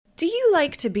Do you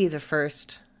like to be the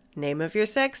first? Name of your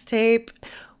sex tape.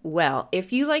 Well,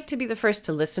 if you like to be the first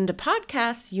to listen to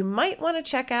podcasts, you might want to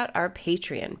check out our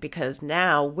Patreon, because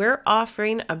now we're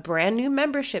offering a brand new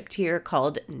membership tier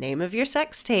called Name of Your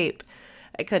Sex Tape.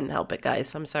 I couldn't help it,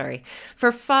 guys. I'm sorry.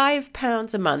 For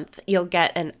 £5 a month, you'll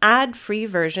get an ad-free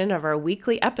version of our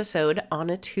weekly episode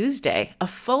on a Tuesday, a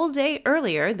full day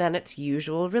earlier than its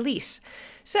usual release.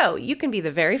 So you can be the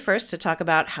very first to talk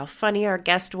about how funny our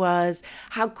guest was,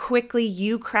 how quickly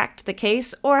you cracked the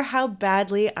case, or how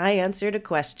badly I answered a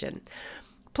question.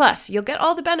 Plus, you'll get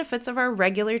all the benefits of our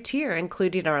regular tier,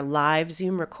 including our live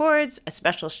Zoom records, a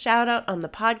special shout out on the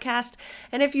podcast,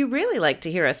 and if you really like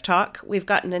to hear us talk, we've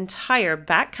got an entire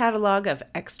back catalog of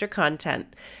extra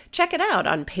content. Check it out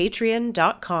on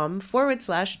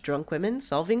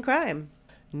patreon.com/drunkwomensolvingcrime.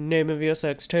 Name of your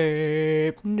sex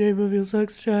tape. Name of your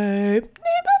sex tape. Name of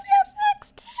your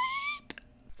sex tape.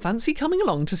 Fancy coming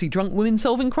along to see Drunk Women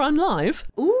Solving Crime live?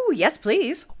 Ooh, yes,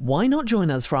 please. Why not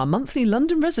join us for our monthly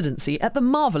London residency at the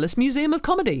Marvellous Museum of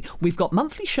Comedy? We've got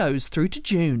monthly shows through to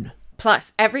June.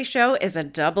 Plus, every show is a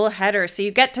double header, so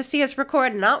you get to see us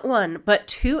record not one, but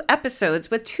 2 episodes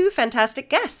with 2 fantastic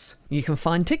guests. You can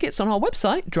find tickets on our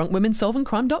website,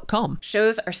 drunkwomensolvingcrime.com.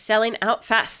 Shows are selling out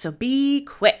fast, so be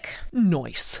quick.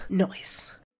 Nice.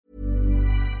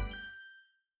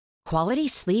 Quality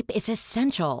sleep is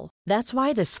essential. That's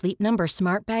why the Sleep Number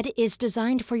Smart Bed is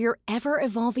designed for your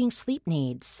ever-evolving sleep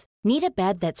needs. Need a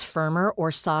bed that's firmer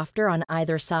or softer on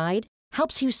either side?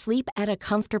 Helps you sleep at a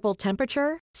comfortable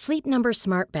temperature? Sleep Number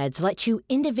Smart Beds let you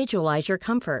individualize your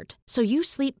comfort, so you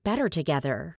sleep better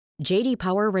together. J.D.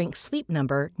 Power ranks Sleep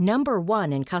Number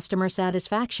 #1 in customer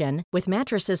satisfaction with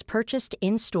mattresses purchased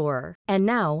in-store. And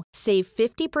now, save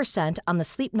 50% on the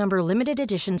Sleep Number Limited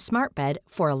Edition Smart Bed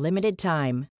for a limited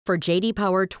time. For J.D.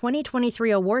 Power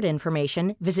 2023 award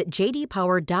information, visit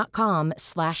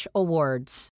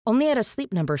jdpower.com/awards. Only at a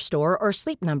Sleep Number store or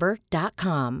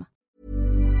sleepnumber.com.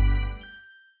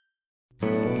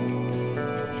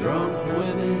 Drunk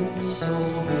women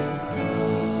solving crime.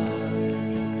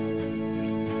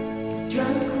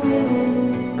 Drunk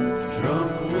women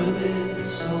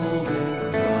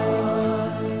solving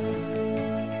crime.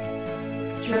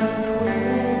 Drunk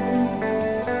women.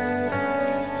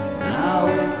 Now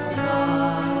it's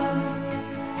time.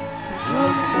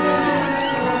 Drunk women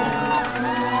solving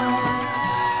crime.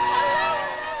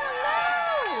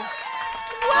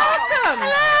 Welcome!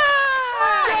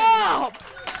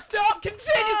 Stop!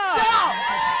 Continue! Stop!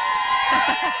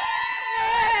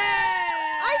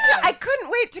 I couldn't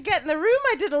wait to get in the room.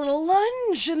 I did a little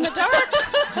lunge in the dark.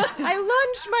 I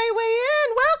lunged my way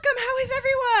in. Welcome. How is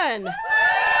everyone?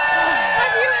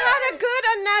 Have you had a good,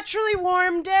 unnaturally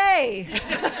warm day?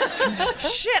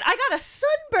 Shit, I got a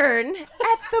sunburn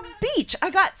at the beach. I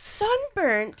got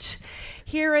sunburnt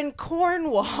here in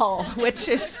Cornwall, which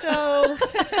is so...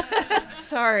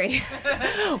 Sorry.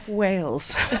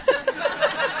 Wales.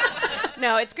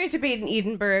 No, it's great to be in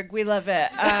Edinburgh. We love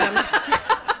it.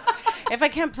 If I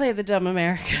can't play the dumb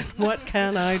American, what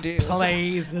can I do?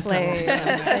 Play.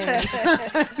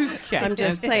 I'm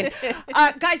just playing.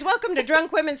 Guys, welcome to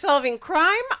Drunk Women Solving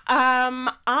Crime.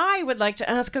 I would like to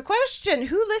ask a question.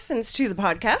 Who listens to the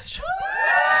podcast?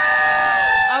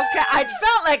 Okay, I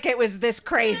felt like it was this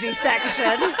crazy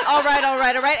section. All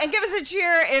right. And give us a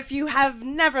cheer if you have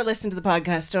never listened to the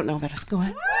podcast, don't know about us. Go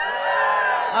ahead.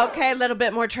 Okay, a little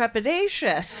bit more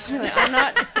trepidatious.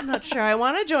 I'm not sure I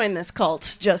want to join this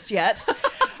cult just yet.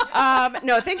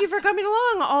 No, thank you for coming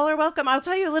along. All are welcome. I'll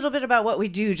tell you a little bit about what we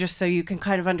do just so you can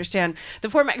kind of understand the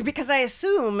format, because I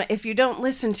assume if you don't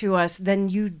listen to us, then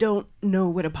you don't know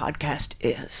what a podcast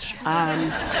is.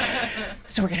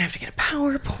 So we're going to have to get a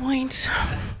PowerPoint.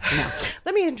 No.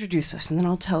 Let me introduce us, and then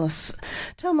I'll tell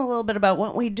them a little bit about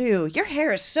what we do. Your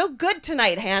hair is so good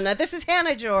tonight, Hannah. This is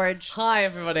Hannah George. Hi,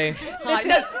 everybody. Hi.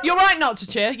 No, you're right not to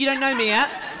cheer. You don't know me yet.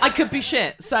 I could be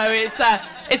shit. So it's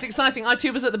exciting. I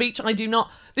too was at the beach. I do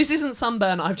not. This isn't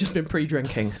sunburn. I've just been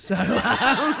pre-drinking. So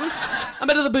a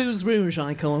bit of the booze rouge,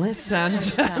 I call it.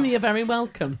 And you're very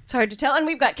welcome. It's hard to tell. And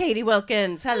we've got Katie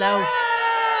Wilkins. Hello.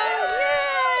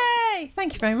 Yay!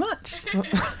 Thank you very much.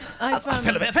 I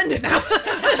feel a bit offended now.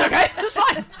 That's okay. That's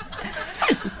fine.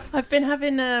 I've been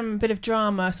having a bit of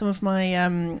drama. Some of my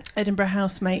Edinburgh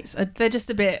housemates, they're just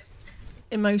a bit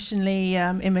emotionally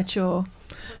immature.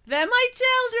 They're my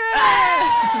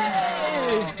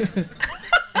children!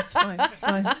 It's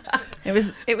fine.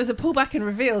 It was a pull back and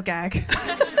reveal gag.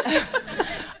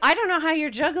 I I don't know how you're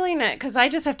juggling it because I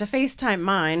just have to FaceTime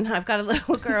mine. I've got a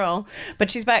little girl, but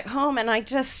she's back home, and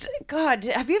God,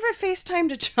 have you ever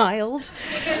FaceTimed a child?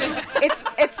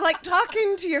 It's like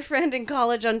talking to your friend in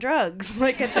college on drugs.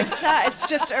 Like it's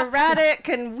just erratic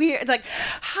and weird. Like,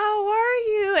 how are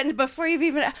you? And before you've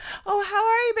even, oh, how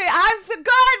are you, baby? I'm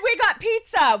good. We got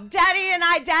pizza.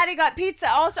 Daddy got pizza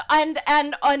also, and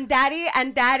daddy,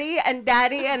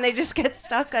 and they just get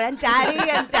stuck on daddy,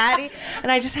 and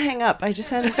I just hang up. I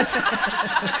just end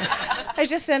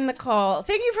the call.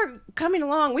 Thank you for coming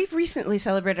along. We've recently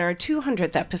celebrated our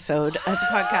 200th episode as a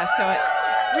podcast, so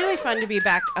it's really fun to be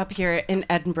back up here in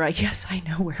Edinburgh. Yes, I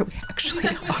know where we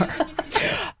actually are.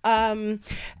 And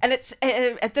it's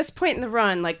at this point in the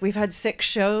run, like we've had 6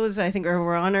 shows, I think, or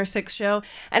we're on our 6th show,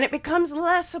 and it becomes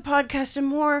less a podcast and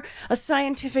more a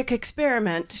scientific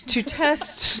experiment to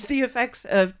test the effects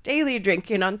of daily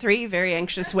drinking on 3 very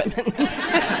anxious women.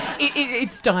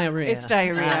 It's diarrhea. It's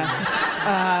diarrhea.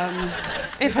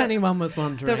 If anyone was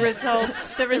wondering. The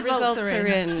results are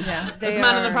in. Yeah. There's a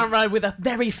man in the front row with a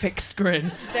very fixed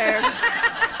grin. They're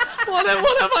What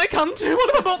have I come to? What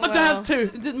have I brought my dad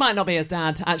to? It might not be his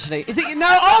dad, actually. Is it? No.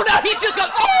 Oh, no, he's just gone.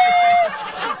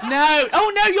 Oh! No.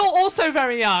 Oh, no, you're also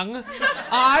very young.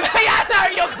 Yeah, no,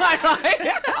 you're quite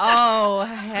right. Oh,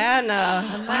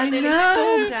 Hannah. I Nearly know.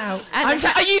 stormed out.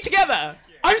 Are you together?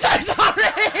 I'm so sorry.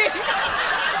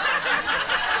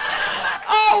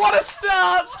 Oh, what a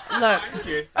start. Look.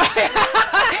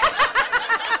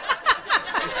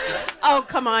 Oh,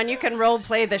 come on. You can role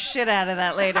play the shit out of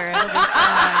that later. It'll be fine.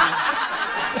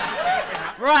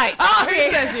 Right. Oh, who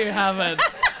says you haven't?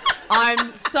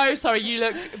 I'm so sorry. You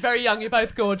look very young. You're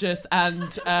both gorgeous. And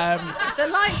The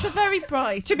lights are very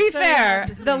bright. To be It's very fair, hard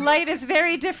to see. the light is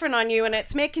very different on you, and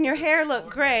it's making your hair look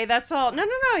grey. That's all. No.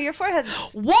 Your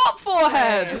forehead's... what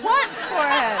forehead? What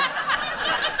forehead?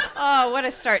 Oh, what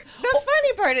a start. The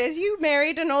funny part is you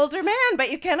married an older man,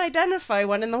 but you can't identify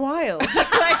one in the wild.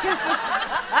 Like, it just...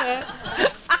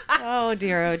 Oh,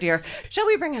 dear. Shall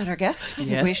we bring out our guest? I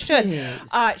think we should. please.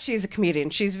 She's a comedian.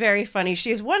 She's very funny.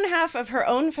 She's one half of her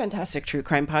own fantastic true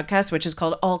crime podcast, which is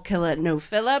called All Killa No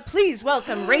Filla. Please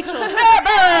welcome Rachel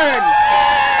Fairburn!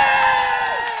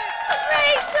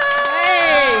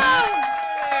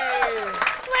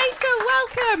 Rachel,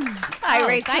 welcome. Hi,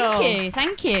 Rachel.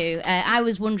 Thank you. I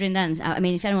was wondering then, I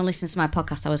mean, if anyone listens to my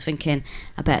podcast, I was thinking,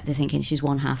 I bet they're thinking she's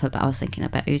one half, but I was thinking, I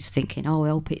bet who's thinking, oh, I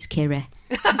hope it's Kiri.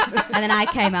 And then I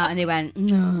came out and they went,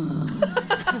 no.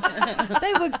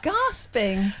 They were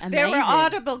gasping. Amazing. There were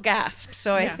audible gasps,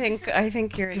 so I think you're in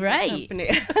good Great.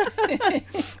 company.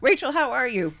 Rachel, how are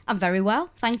you? I'm very well,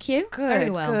 thank you. Very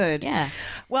well. Good. Yeah.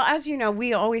 Well, as you know,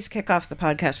 we always kick off the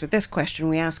podcast with this question.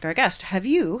 We ask our guest, have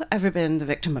you ever been the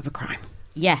victim of a crime?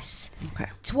 Yes. Okay.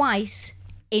 Twice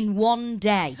in one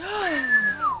day.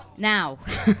 Now,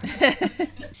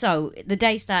 so the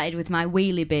day started with my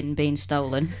wheelie bin being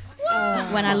stolen.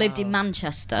 When I lived in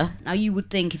Manchester. Now, you would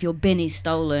think if your bin is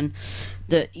stolen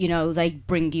that, you know, they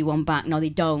bring you one back. No, they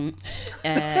don't.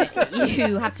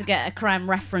 You have to get a crime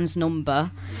reference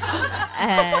number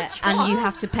and you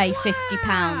have to pay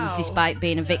 £50 despite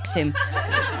being a victim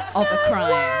of a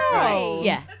crime. Right.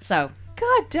 Yeah, so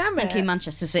God damn it. thank you,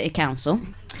 Manchester City Council.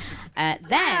 Then,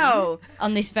 Wow.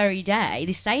 on this very day,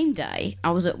 this same day,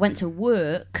 went to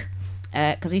work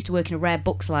because I used to work in a rare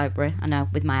books library. I know,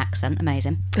 with my accent,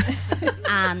 amazing.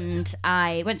 And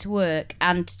I went to work,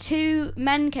 and 2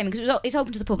 men came in, because it's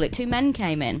open to the public. 2 men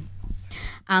came in,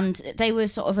 and they were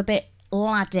sort of a bit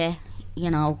laddie,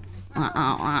 you know.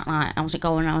 I was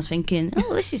going, I was thinking,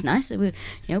 oh, this is nice. We're,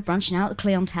 you know, branching out. The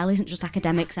clientele isn't just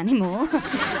academics anymore.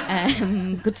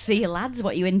 Good to see you, lads.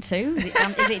 What are you into? Is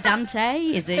it Dante?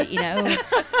 Is it, you know,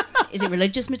 is it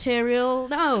religious material?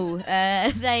 No.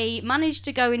 They managed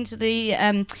to go into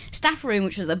the staff room,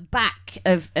 which was the back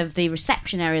of the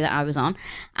reception area that I was on,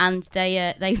 and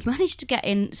they managed to get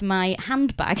into my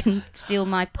handbag and steal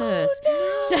my purse.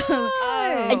 Oh, no. So,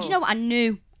 and do you know what?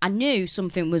 I knew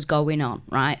something was going on,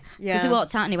 right? Yeah. Because they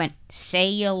walked out and he went,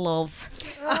 "See you, love."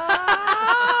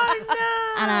 Oh,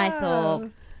 no. And I thought,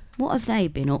 what have they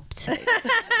been up to?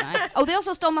 Right? Oh, they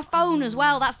also stole my phone as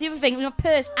well. That's the other thing, my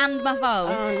purse and my phone.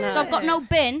 Oh, no. So I've got no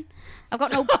bin, I've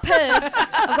got no purse,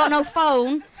 I've got no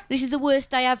phone. This is the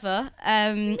worst day ever.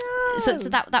 So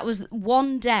that was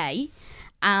one day.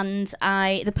 and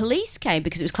the police came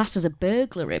because it was classed as a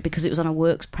burglary because it was on a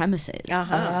works premises.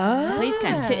 The police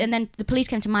came, and then the police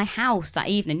came to my house that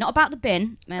evening, not about the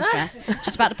bin, no stress,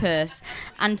 just about the purse.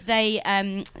 And they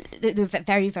were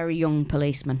very, very young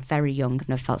policemen, very young. I've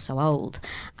never felt so old.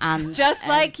 And Just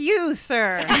like you,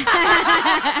 sir.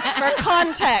 For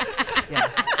context. Yeah.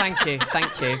 Thank you.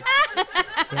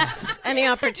 Yes. Any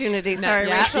opportunity. Sorry,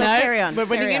 Rachel. No, Carry on. we're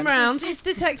winning carry him on. round. It's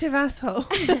Detective Asshole.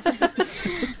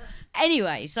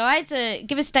 Anyway, so I had to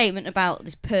give a statement about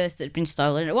this purse that had been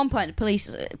stolen. At one point,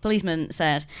 the policeman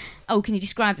said, "Oh, can you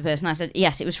describe the purse?" And I said,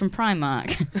 "Yes, it was from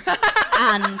Primark."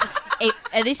 And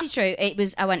this is true. It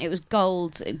was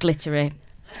gold, glittery.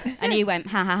 And he went,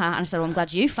 ha ha ha. And I said, "Well, I'm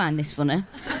glad you find this funny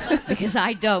because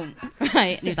I don't."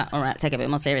 Right? And he was like, "All right, take it a bit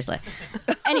more seriously."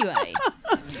 Anyway.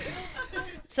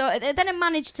 So then I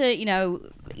managed to,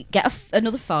 get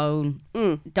another phone.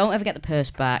 Don't ever get the purse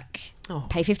back.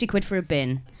 Pay 50 quid for a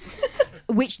bin.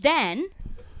 Which then,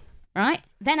 right?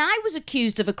 Then I was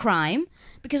accused of a crime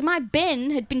because my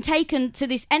bin had been taken to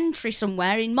this entry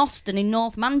somewhere in Moston in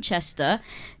North Manchester.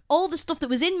 All the stuff that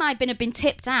was in my bin had been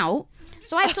tipped out.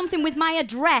 So I had something with my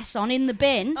address on in the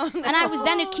bin. Oh, no. And I was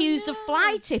then accused of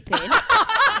fly tipping.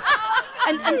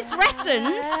 And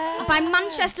threatened by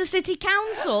Manchester City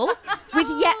Council with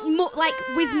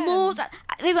more.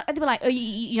 They were like, "Oh,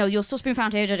 your stuff's been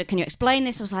found here. Can you explain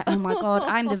this?" I was like, "Oh my God,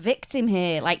 I'm the victim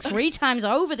here. Like 3 times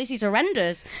over. This is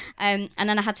horrendous." And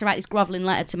then I had to write this grovelling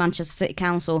letter to Manchester City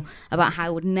Council about how I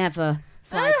would never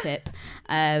fly tip.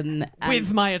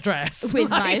 With my address.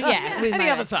 With any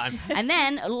other time. And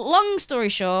then, long story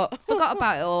short, forgot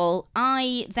about it all.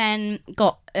 I then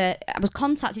I was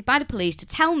contacted by the police to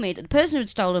tell me that the person who had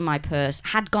stolen my purse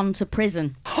had gone to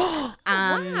prison.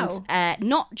 And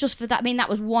not just for that. I mean, that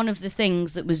was one of the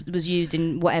things that was used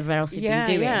in whatever else he'd been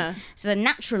doing. Yeah. So then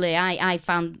naturally, I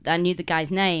knew the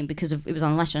guy's name because it was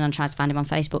on a letter, and I tried to find him on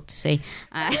Facebook to see.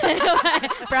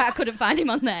 But I couldn't find him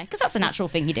on there because that's a natural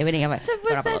thing you do anyway. So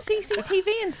was there CCTV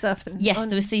and stuff? Yes,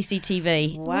 there was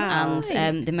CCTV. Wow.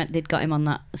 And they'd got him on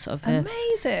that sort of...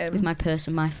 amazing. With my purse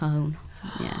and my phone.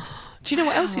 Yes. Do you know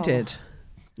what else he did?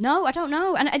 No, I don't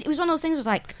know. And it was one of those things. I was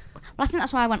like, well, I think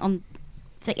that's why I went on,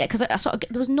 because I sort of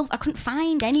there was nothing. I couldn't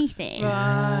find anything.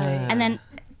 Right. And then,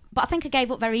 but I think I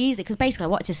gave up very easily because basically I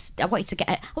wanted to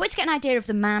get an idea of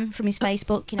the man from his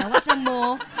Facebook. I wanted to know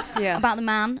more about the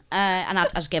man, and I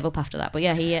just gave up after that. But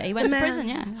yeah, he went to prison.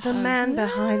 Yeah, the man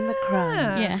behind the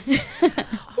crime. Yeah.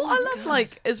 What I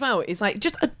love, as well, is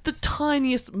just the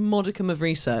tiniest modicum of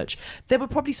research. There were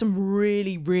probably some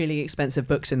really, really expensive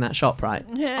books in that shop, right?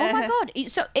 Yeah. Oh my God!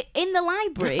 So in the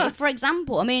library, for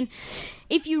example, I mean,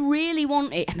 if you really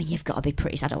want it, I mean, you've got to be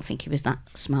pretty. I don't think he was that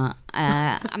smart.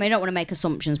 I mean, I don't want to make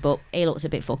assumptions, but he looks a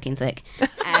bit fucking thick.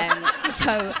 So,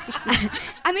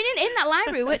 I mean, in that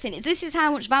library we worked in, this is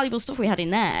how much valuable stuff we had in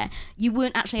there. You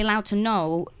weren't actually allowed to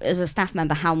know as a staff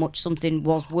member how much something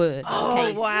was worth.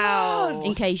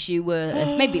 In case you were,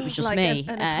 maybe it was just me.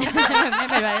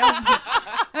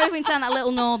 Maybe we can sound that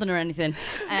little northern or anything.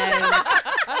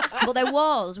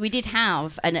 But we did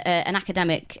have an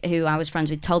academic who I was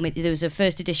friends with told me there was a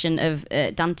first edition of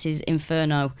Dante's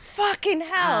Inferno. Fucking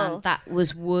hell. And that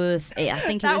was worth it. I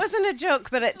think that wasn't a joke,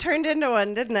 but it turned into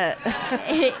one, didn't it?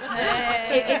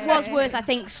 It was worth, I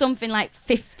think, something like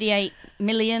 58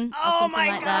 million or something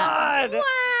like that.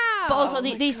 Wow. But also,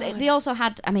 they also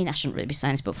had, I mean, I shouldn't really be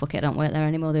saying this, but fuck it, I don't work there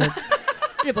anymore. They're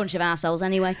a bunch of arseholes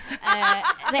anyway.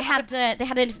 They had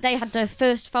the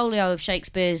first folio of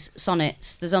Shakespeare's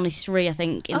sonnets. There's only 3, I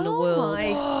think, in the world.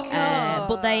 My God.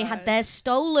 But they had theirs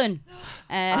stolen.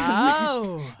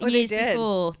 Years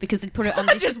before, because they'd put it on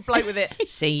this... Just bloke with it.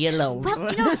 See you alone. Well,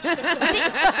 do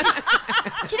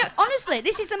you know, honestly,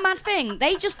 this is the mad thing.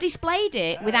 They just displayed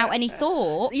it without any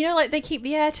thought. They keep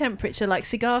the air temperature like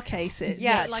cigar cases.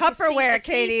 Yeah, like Tupperware,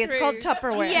 Katie. It's called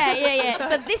Tupperware. Yeah.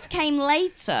 So this came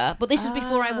later, but this was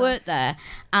before I worked there,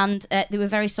 and they were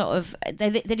very sort of... They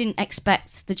didn't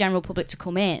expect the general public to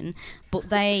come in, but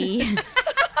they...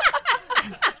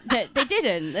 They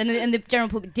didn't, and the general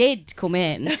public did come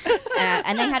in,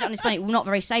 and they had it on display, not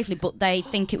very safely, but they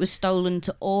think it was stolen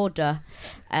to order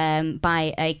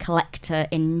by a collector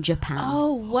in Japan.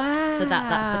 Oh, wow. So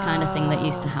that's the kind of thing that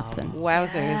used to happen.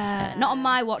 Wowzers. Not on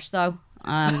my watch, though.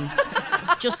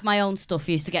 Just my own stuff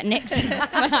used to get nicked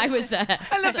when I was there.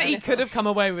 I love that he could have come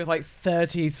away with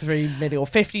 33 million or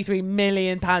 53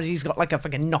 million pounds. He's got a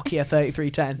fucking Nokia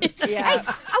 3310. Yeah.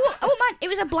 I won't mind. It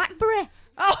was a BlackBerry.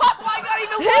 Oh my god,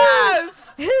 even worse!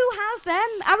 Who has them?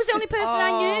 I was the only person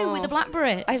I knew with a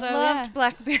BlackBerry. I so, loved yeah.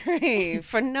 BlackBerry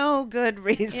for no good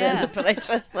reason, Yeah. but I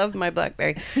just love my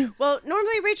BlackBerry. Well,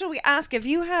 normally, Rachel, we ask if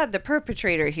you had the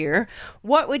perpetrator here,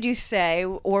 what would you say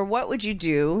or what would you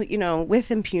do, with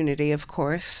impunity, of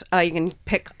course. You can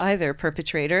pick either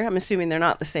perpetrator. I'm assuming they're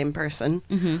not the same person.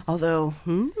 Mm-hmm. Although,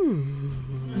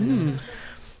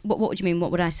 What would you mean?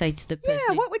 What would I say to the person?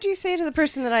 yeah, what would you say to the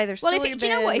person that either stole Well, your do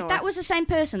you know what? bin If or- that was the same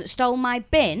person that stole my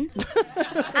bin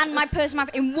and my person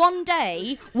in one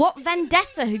day, what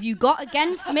vendetta have you got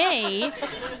against me?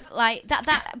 Like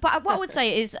that. But what I would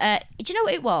say is, do you know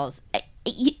what it was?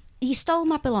 You stole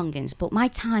my belongings, but my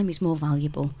time is more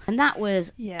valuable, and that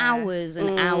was hours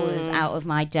and hours out of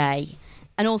my day.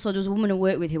 And also, there was a woman I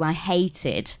worked with who I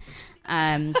hated,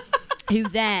 who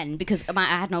then, because I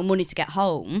had no money to get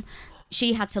home,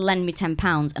 she had to lend me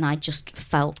 £10, and I just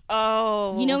felt.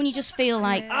 Oh. You know when you just feel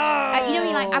like, you're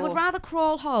like, I would rather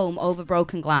crawl home over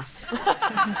broken glass.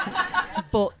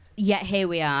 But yet here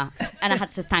we are, and I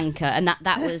had to thank her, and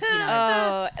that was,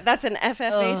 Oh, that's an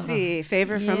FFAC,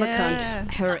 favor from a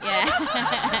cunt. her,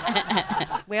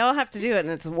 yeah. We all have to do it, and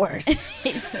it's the worst.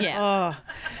 It's, yeah. Oh,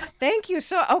 thank you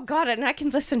oh God, and I can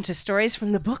listen to stories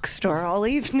from the bookstore all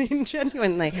evening,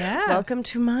 genuinely. Yeah. Welcome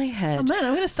to my head. Oh man,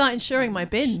 I'm going to start insuring my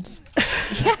bins.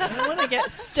 I don't want to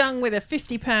get stung with a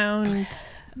 £50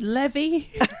 levy.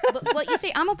 But well, you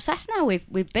see, I'm obsessed now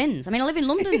with bins. I mean, I live in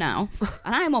London now,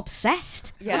 and I am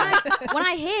obsessed. Yeah. When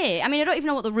I hear, I mean, I don't even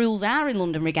know what the rules are in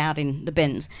London regarding the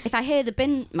bins. If I hear the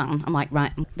bin man, I'm like,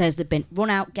 right, there's the bin. Run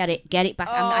out, get it back.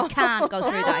 I can't go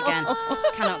through that again.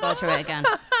 Cannot go through it again.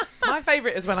 My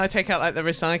favourite is when I take out like the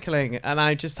recycling and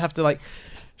I just have to like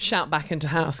shout back into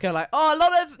house, go like, oh, a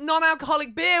lot of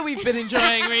non-alcoholic beer we've been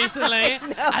enjoying recently,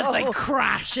 as they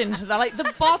crash into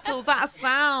the bottles, that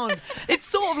sound. It's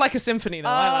sort of like a symphony though,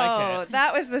 I like it.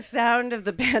 That was the sound of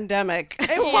the pandemic.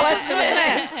 It wasn't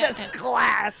it? It's just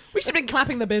glass. We should have been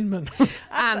clapping the binman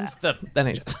and the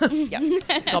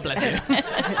NHS. God bless you.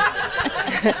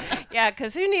 Yeah,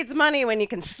 because who needs money when you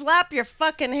can slap your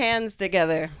fucking hands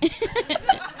together?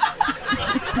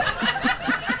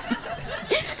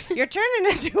 You're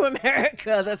turning into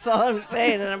America, that's all I'm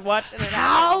saying, and I'm watching it.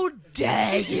 How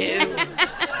dare you?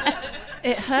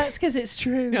 It hurts because it's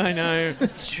true. I know.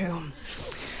 It's true.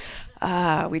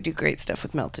 We do great stuff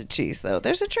with melted cheese, though.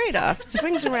 There's a trade-off.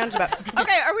 Swings and roundabouts.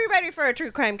 Okay, are we ready for a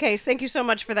true crime case? Thank you so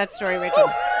much for that story,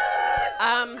 Rachel.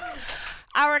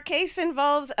 Our case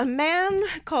involves a man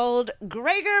called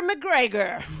Gregor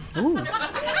McGregor. Ooh.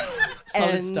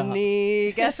 Solid start.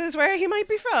 Any guesses where he might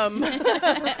be from?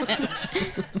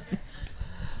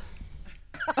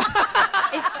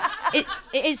 It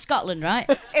is Scotland, right?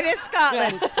 It is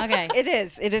Scotland. Okay. It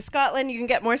is. It is Scotland. You can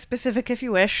get more specific if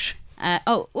you wish.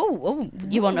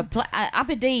 You want to play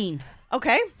Aberdeen?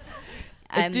 Okay.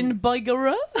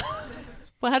 Edinburgh?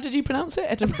 Well, how did you pronounce it?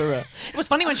 Edinburgh. It was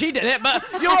funny when she did it, but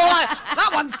you're all like,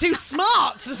 that one's too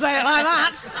smart to say it like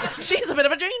that. She's a bit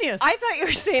of a genius. I thought you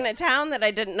were saying a town that I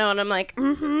didn't know, and I'm like,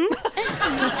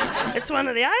 it's one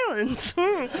of the islands.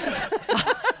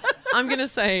 I'm going to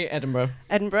say Edinburgh.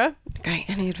 Edinburgh. Great.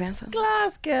 Any advance on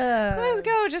Glasgow.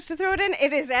 Glasgow, just to throw it in.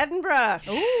 It is Edinburgh.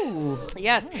 Ooh.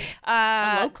 Yes.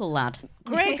 A local lad.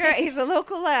 Gregor, he's a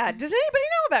local lad. Does anybody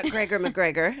know about Gregor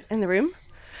McGregor in the room?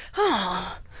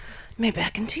 Oh, maybe I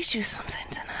can teach you something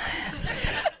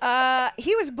tonight.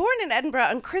 He was born in Edinburgh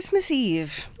on Christmas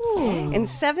Eve in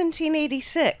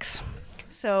 1786.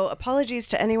 So apologies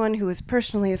to anyone who was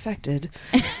personally affected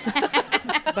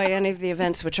by any of the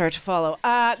events which are to follow.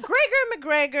 Gregor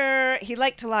McGregor, he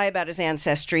liked to lie about his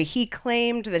ancestry. He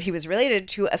claimed that he was related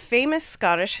to a famous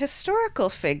Scottish historical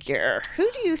figure.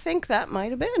 Who do you think that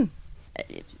might have been?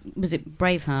 Was it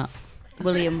Braveheart?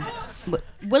 William Wallace.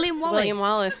 William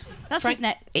Wallace. That's his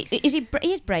name. Is he?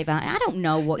 He is Braveheart. I don't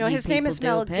know what. No, you his name people is do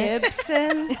Mel up here.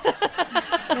 Gibson.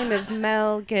 His name is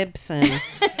Mel Gibson.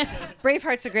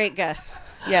 Braveheart's a great guess.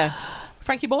 Yeah.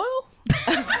 Frankie Boyle?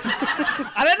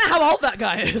 I don't know how old that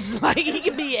guy is. Like, he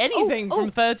could be anything from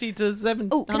 30 to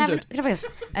 700. Oh, can I have a guess?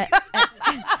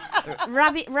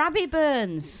 Robbie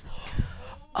Burns.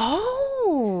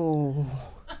 Oh.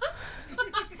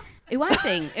 Who I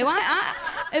think, you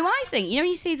know,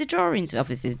 you see the drawings.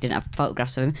 Obviously, they didn't have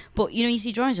photographs of him, but you know, you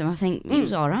see drawings of him. I think he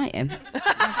was all right. Him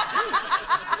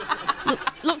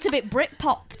looked a bit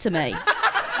Britpop to me.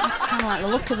 Kind of like the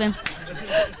look of him.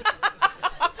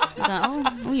 I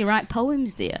was like, oh, you write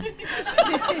poems, do you?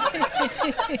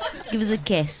 Give us a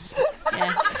kiss.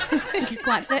 Yeah, I think he's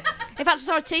quite fit. In fact, I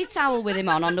saw a tea towel with him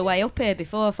on the way up here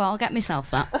before. I thought I'll get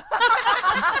myself that.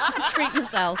 Treat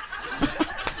myself.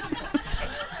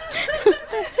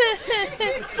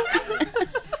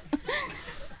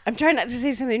 I'm trying not to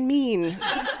say something mean.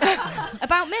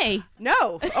 About me?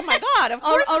 No. Oh my God. Of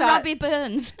course Or not. Robbie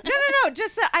Burns? No.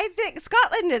 Just that I think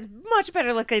Scotland is much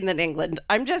better looking than England.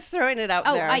 I'm just throwing it out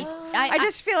Oh, there. I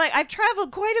just feel like I've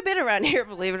traveled quite a bit around here,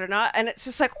 believe it or not, and it's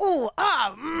just like,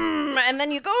 and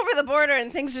then you go over the border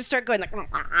and things just start going like,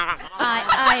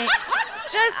 I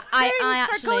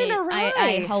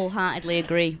awry. wholeheartedly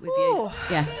agree with Ooh. you.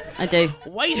 Yeah, I do.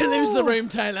 Way to lose the room,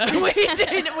 Taylor.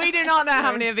 We do not know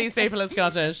how many of these people are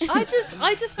Scottish. I just The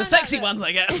found sexy out ones,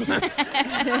 I guess.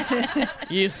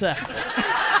 You, sir.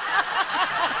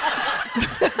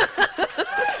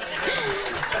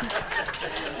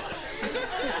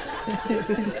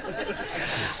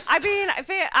 I mean,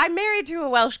 I'm married to a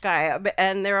Welsh guy,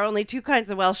 and there are only two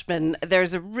kinds of Welshmen.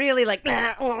 There's a really like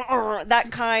that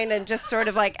kind, and just sort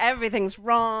of like everything's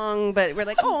wrong, but we're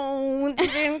like, oh, you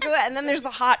didn't do it. And then there's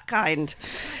the hot kind.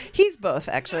 He's both,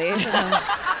 actually.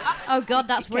 Oh God,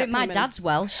 that's weird. kept My him in. dad's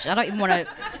Welsh. I don't want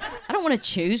to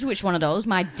choose which one of those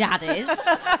my dad is.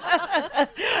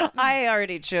 I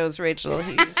already chose Rachel.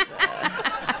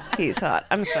 He's hot.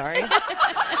 I'm sorry.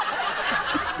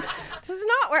 This is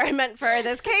not where I meant for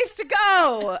this case to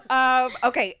go.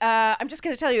 Okay, I'm just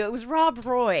going to tell you, it was Rob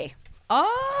Roy.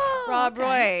 Oh, Rob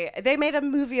okay. Roy. They made a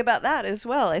movie about that as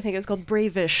well. I think it was called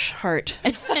Bravish Heart.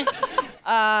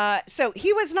 So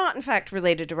he was not, in fact,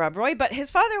 related to Rob Roy, but his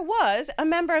father was a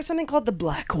member of something called the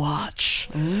Black Watch.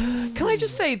 Can I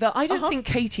just say that I don't think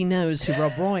Katie knows who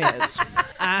Rob Roy is.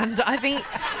 And I think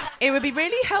it would be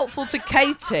really helpful to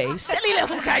Katie, silly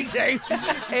little Katie,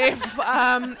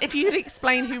 if you could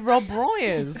explain who Rob Roy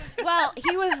is. Well,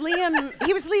 he was Liam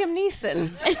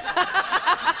Neeson.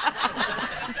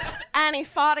 And he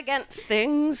fought against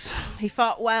things. He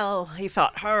fought well, he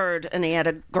fought hard, and he had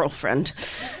a girlfriend.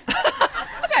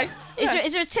 Okay.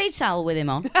 Is there a tea towel with him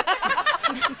on?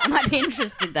 I might be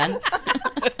interested then.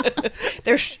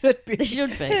 There should be. There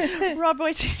should be. Rob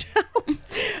Roy Tito.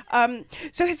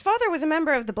 So his father was a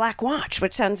member of the Black Watch,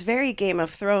 which sounds very Game of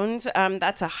Thrones.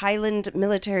 That's a Highland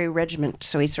military regiment,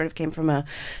 so he sort of came from a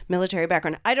military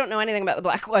background. I don't know anything about the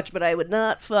Black Watch, but I would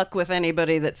not fuck with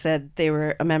anybody that said they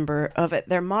were a member of it.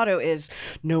 Their motto is,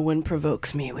 "No one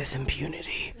provokes me with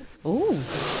impunity." Ooh.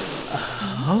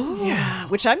 Yeah,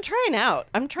 which I'm trying out.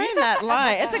 I'm trying that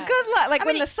line. It's a good line. Like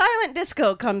when mean, the silent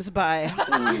disco comes by.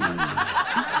 I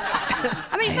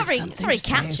mean, it's not very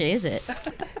catchy, is it?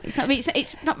 It's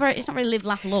not very live,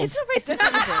 laugh, love. It's not very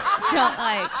snappy, is it? It's not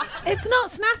like It's not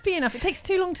snappy enough. It takes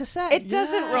too long to say. It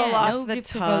doesn't roll off nobody the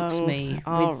tongue. provokes me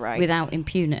All right. without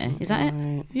impunity. Is that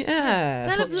it? Yeah.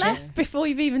 They'll have left before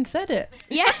you've even said it.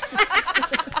 Yeah.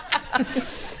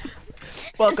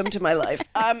 Welcome to my life.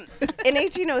 In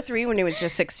 1803, when he was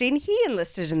just 16, he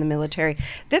enlisted in the military.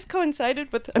 This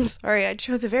coincided with, I'm sorry, I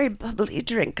chose a very bubbly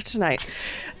drink tonight.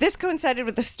 This coincided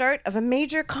with the start of a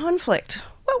major conflict.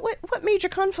 What major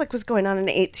conflict was going on in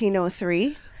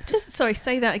 1803? Sorry,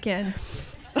 say that again.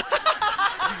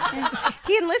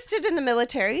 He enlisted in the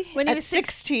military When he at was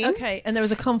 16. Okay, and there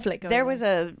was a conflict going There on. was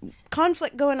a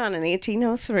conflict going on in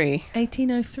 1803.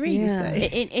 1803, you Yeah. say?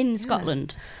 In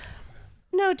Scotland.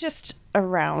 No, just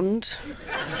around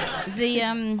The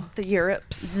the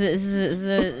Europes. Was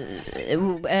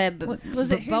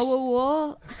it Boer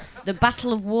War, the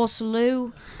Battle of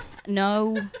Waterloo.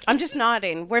 No, I'm just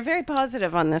nodding. We're very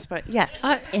positive on this, but yes,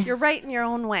 you're right in your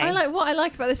own way. What I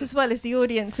like about this as well is the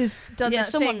audience has done Yeah,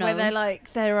 that someone thing where they're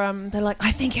knows. like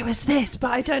I think it was this, but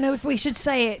I don't know if we should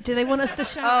say it. Do they want us to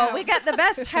shout? Oh, we got the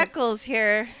best heckles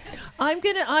here. I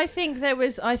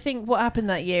think what happened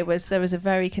that year was there was a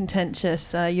very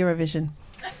contentious Eurovision.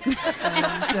 And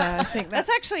I think That's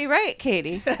actually right,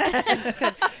 Katie. That's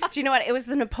good. Do you know what? It was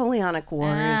the Napoleonic Wars.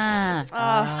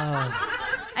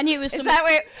 I knew it was. Is Some, that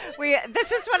where we?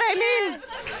 This is what I mean.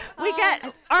 We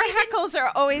get our heckles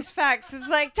are always facts. It's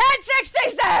like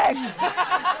 1066.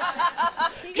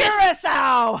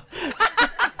 Curacao.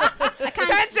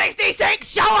 1066,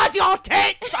 show us your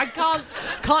tits! I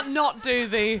can't not do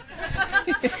the...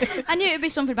 I knew it would be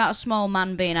something about a small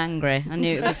man being angry. I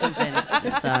knew it would be something.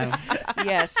 So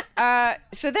Yes.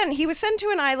 So then he was sent to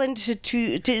an island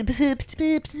to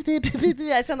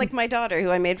I sound like my daughter who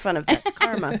I made fun of. That's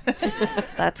karma.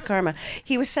 That's karma.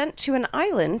 He was sent to an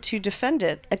island to defend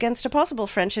it against a possible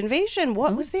French invasion.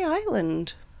 What was the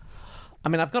island? I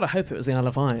mean, I've got to hope it was the Isle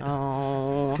of Wight.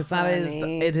 Oh, Because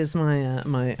it is my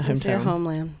my hometown. It's your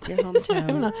homeland. Your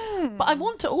hometown. But I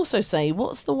want to also say,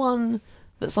 what's the one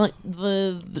that's like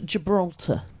the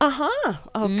Gibraltar? Uh-huh.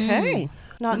 Okay.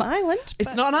 Not an island.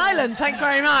 It's not an island. Thanks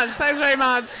very much. Thanks very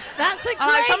much. That's a great All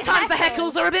right, sometimes the heckle.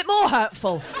 heckles are a bit more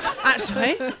hurtful.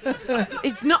 Actually,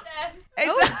 it's not.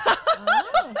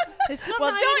 It's It's not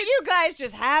Well, that I don't you guys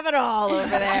just have it all over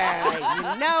there? Like, you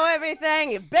know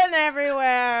everything. You've been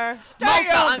everywhere. Start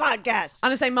your own podcast. I'm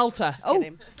going to say Malta.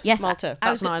 kidding. Yes, Malta.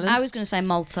 That's an island. I was going to say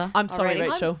Malta. I'm sorry,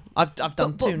 Already? Rachel. I've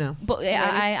done two now. But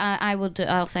I would.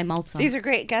 I'll say Malta. These are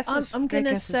great guesses. I'm Great going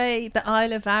to guesses. say the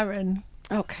Isle of Arran.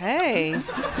 Okay.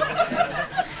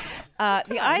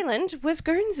 The island was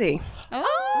Guernsey.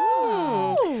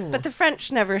 Oh. But the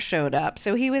French never showed up,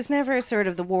 so he was never sort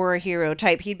of the war hero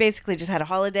type. He basically just had a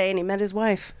holiday and he met his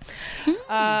wife.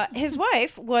 His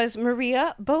wife was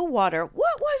Maria Bowater.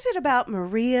 What was it about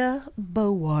Maria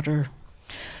Bowater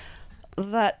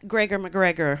that Gregor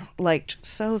McGregor liked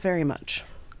so very much?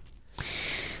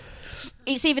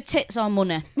 It's either tits or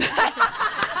money.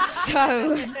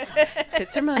 So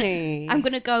Tits or money? I'm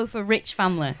going to go for rich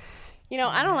family. You know,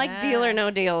 I don't like Deal or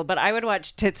No Deal, but I would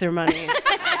watch Tits or Money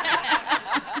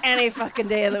any fucking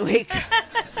day of the week.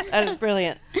 That is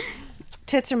brilliant.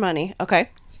 Tits or Money. Okay.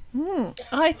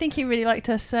 I think he really liked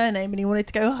her surname and he wanted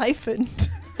to go hyphen.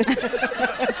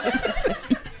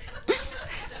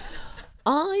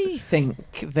 I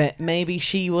think that maybe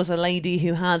she was a lady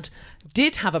who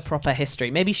did have a proper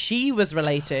history. Maybe she was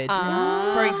related,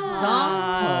 for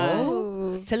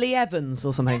example, to Lee Evans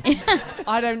or something.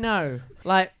 I don't know.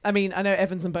 Like, I mean, I know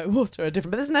Evans and Bowater are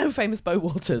different, but there's no famous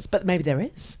Bowaters. But maybe there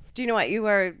is. Do you know what? You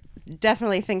are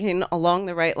definitely thinking along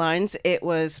the right lines. It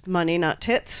was money, not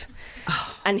tits.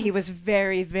 And he was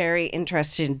very, very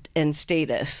interested in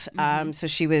status. So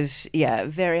she was,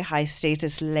 very high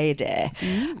status lady.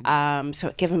 So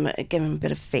it gave him a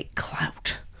bit of fake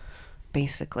clout,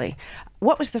 basically.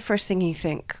 What was the first thing you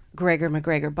think Gregor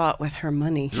McGregor bought with her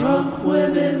money? Drunk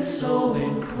women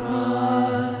solving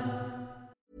crime.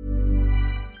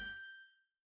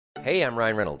 Hey, I'm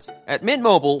Ryan Reynolds. At Mint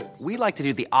Mobile, we like to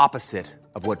do the opposite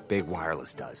of what Big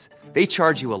Wireless does. They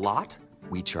charge you a lot,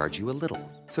 we charge you a little.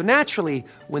 So naturally,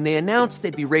 when they announced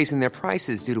they'd be raising their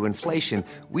prices due to inflation,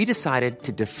 we decided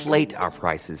to deflate our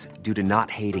prices due to not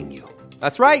hating you.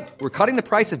 That's right. We're cutting the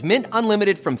price of Mint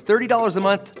Unlimited from $30 a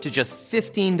month to just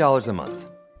 $15 a month.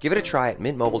 Give it a try at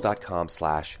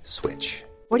mintmobile.com/switch.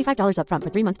 $45 up front for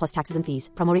 3 months plus taxes and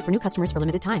fees. Promo rate for new customers for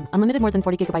limited time. Unlimited more than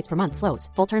 40 gigabytes per month. Slows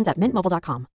full terms at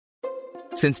mintmobile.com.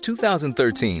 Since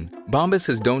 2013, Bombas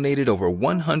has donated over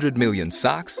 100 million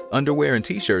socks, underwear, and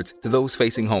T-shirts to those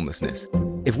facing homelessness.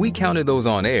 If we counted those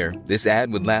on air, this ad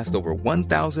would last over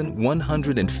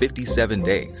 1,157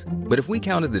 days. But if we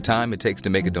counted the time it takes to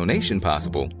make a donation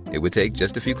possible, it would take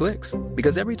just a few clicks.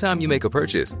 Because every time you make a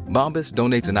purchase, Bombas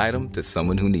donates an item to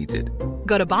someone who needs it.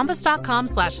 Go to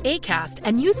bombas.com/ACAST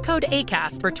and use code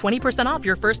ACAST for 20% off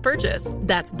your first purchase.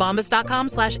 That's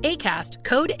bombas.com/ACAST,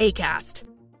 code ACAST.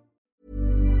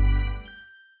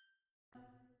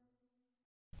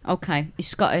 Okay, he's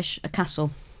Scottish, a castle.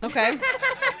 Okay.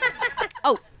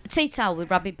 Oh, a tea towel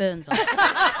with Rabbit Burns on. It's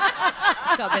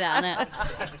got to be that, isn't it?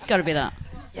 It's got to be that.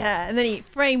 Yeah, and then he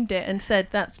framed it and said,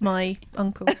 "That's my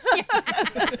uncle."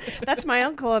 That's my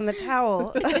uncle on the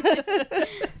towel.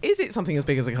 Is it something as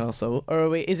big as a castle,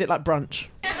 or is it like brunch?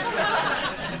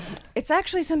 It's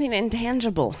actually something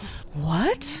intangible.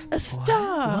 What? A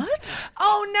star. What?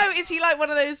 Oh no, is he like one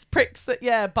of those pricks that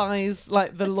buys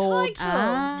like the Lord?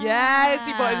 title. Yes,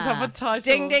 he bought himself a title.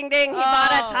 Ding, ding, ding. He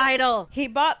bought a title. He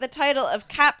bought the title of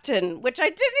captain, which I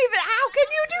didn't even... How can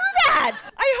you do that?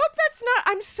 I hope that's not...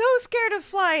 I'm so scared of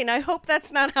flying. I hope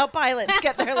that's not how pilots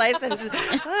get their license.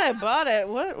 I bought it.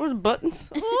 What were the buttons?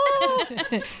 Oh.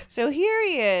 So here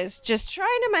he is, just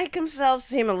trying to make himself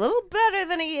seem a little better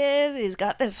than he is. He's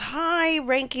got this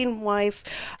high-ranking wife.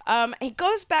 He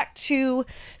goes back to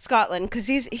Scotland because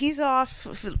he's off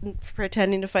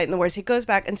pretending to fight in the wars. He goes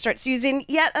back and starts using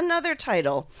yet another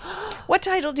title. What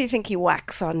title do you think he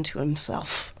whacks onto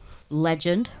himself?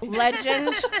 Legend.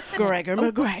 Legend Gregor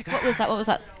McGregor. What was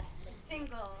that?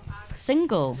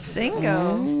 Single.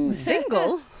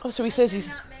 Single? Oh, so he says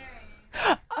he's...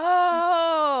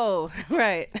 Oh,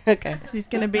 right. Okay. He's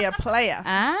going to be a player.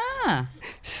 Ah.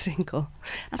 Single.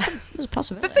 That's a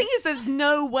possibility. The thing is, there's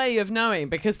no way of knowing,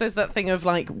 because there's that thing of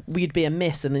like, we'd be a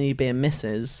miss and then you'd be a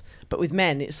Mrs. But with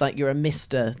men, it's like you're a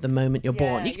Mister the moment you're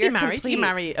born. You can be married. complete. You can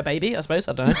marry a baby, I suppose.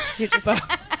 I don't know.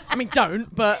 But, I mean,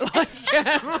 don't. But like,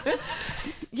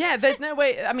 yeah, there's no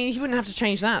way. I mean, he wouldn't have to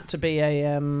change that to be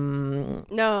a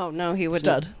No, he wouldn't.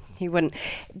 stud. He wouldn't.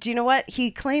 Do you know what?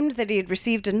 He claimed that he had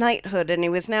received a knighthood and he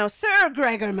was now Sir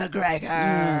Gregor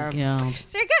McGregor. God.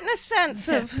 So you're getting a sense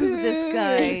of who this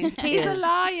guy He's is. a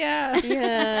liar.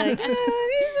 Yeah,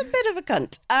 he's a bit of a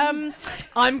cunt. I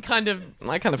kind of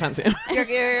fancy him.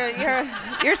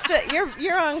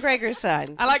 You're on Gregor's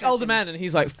side. I like older men, and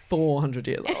he's like 400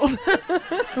 years old.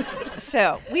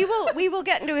 So we will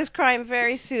get into his crime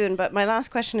very soon. But my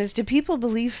last question is: do people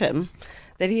believe him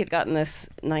that he had gotten this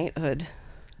knighthood?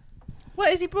 What,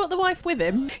 has he brought the wife with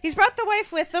him? He's brought the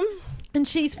wife with him, and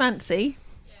she's fancy.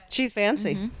 She's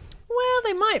fancy. Mm-hmm. Well,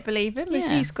 they might believe him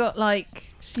if he's got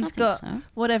she's got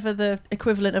whatever the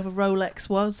equivalent of a Rolex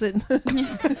was, and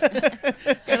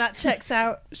that checks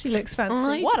out. She looks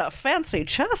fancy. What a fancy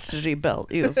chastity belt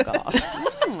you've got.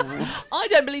 I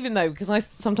don't believe him though, because I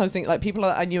sometimes think like people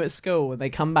I knew at school and they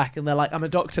come back and they're like, I'm a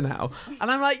doctor now,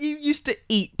 and I'm like, you used to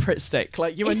eat Pritt stick,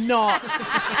 like you are not,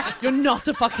 you're not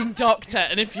a fucking doctor,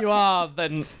 and if you are,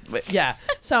 then yeah.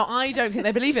 So I don't think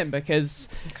they believe him because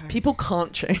people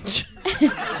can't change.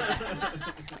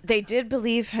 They did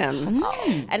believe him.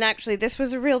 And actually, this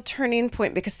was a real turning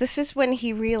point because this is when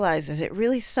he realizes it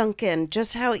really sunk in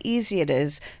just how easy it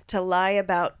is to lie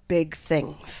about big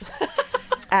things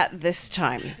at this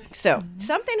time. So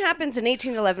something happens in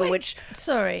 1811, which...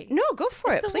 Sorry. No, go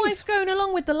for it, the please. wife going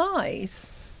along with the lies?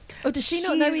 Or does she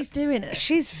not know he's doing it?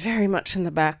 She's very much in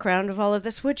the background of all of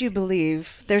this. Would you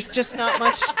believe? There's just not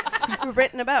much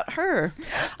written about her.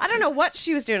 I don't know what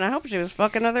she was doing. I hope she was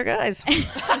fucking other guys.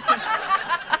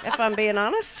 If I'm being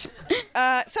honest.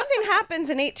 Something happens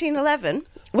in 1811,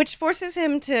 which forces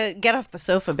him to get off the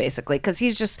sofa, basically, because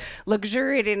he's just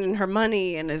luxuriating in her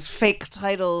money and his fake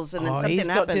titles, and then something he's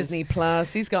happens. got Disney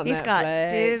Plus, he's got Netflix. got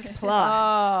Diz Plus.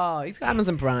 Oh, he's got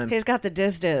Amazon Prime. He's got the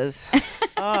Diz.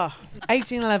 Oh.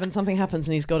 1811, something happens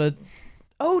and he's got a...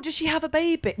 Oh, does she have a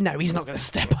baby? No, he's not going to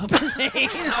step up, is he?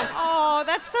 Oh,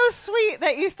 that's so sweet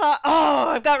that you thought, oh,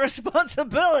 I've got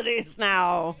responsibilities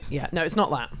now. Yeah, no, it's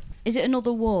not that. Is it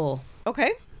another war?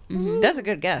 Okay. Mm-hmm. That's a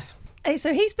good guess. Hey,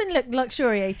 so he's been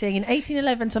luxuriating. In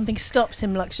 1811, something stops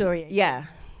him luxuriating. Yeah.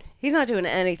 He's not doing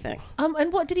anything.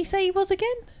 And what did he say he was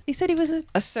again? He said he was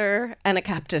a sir and a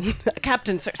captain. A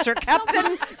captain, sir. Sir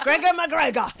Captain Gregor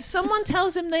McGregor. Someone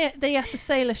tells him they have to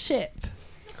sail a ship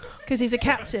because he's a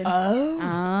captain.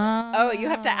 Oh, you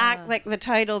have to act like the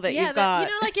title that you've got. You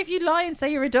know, like if you lie and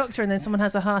say you're a doctor and then someone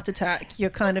has a heart attack, you're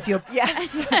kind of your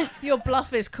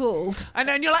bluff is called. I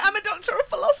know, and you're like, I'm a doctor of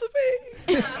philosophy.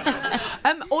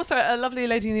 Also, a lovely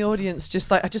lady in the audience,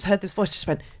 I just heard this voice, just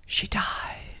went, she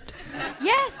died.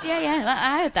 Yes, yeah.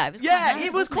 I heard that.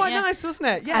 It was quite nice, wasn't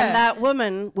it? Yeah. And that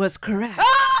woman was correct.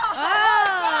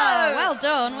 Oh, well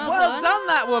done. Well done,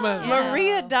 that woman. Yeah.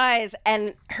 Maria dies,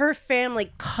 and her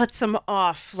family cuts him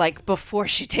off before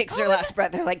she takes her last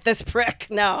breath. They're like, "This prick,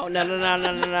 no."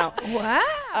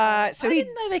 Wow. So I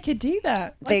didn't know they could do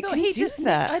that. They could do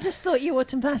that. I just thought you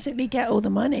automatically get all the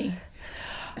money.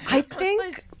 I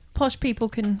think posh people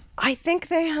can. I think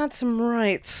they had some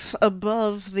rights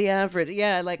above the average.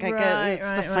 Yeah, I get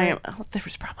it's the fam. Oh, there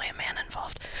was probably a man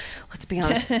involved. Let's be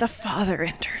honest. The father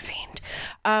intervened.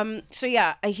 So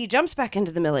he jumps back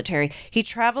into the military. He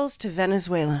travels to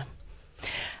Venezuela.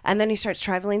 And then he starts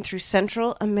traveling through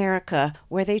Central America,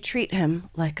 where they treat him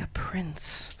like a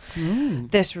prince.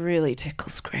 This really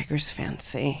tickles Gregor's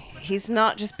fancy. He's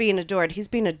not just being adored, he's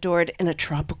being adored in a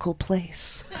tropical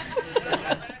place.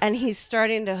 And he's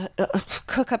starting to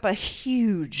cook up a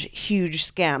huge, huge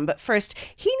scam. But first,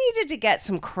 he needed to get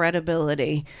some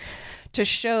credibility to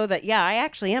show that, I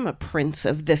actually am a prince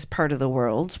of this part of the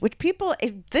world, which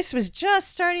this was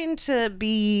just starting to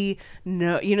be,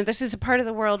 this is a part of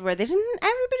the world where everybody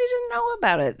didn't know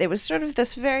about it. It was sort of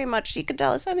this very much, you could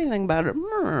tell us anything about it.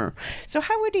 So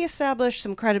how would he establish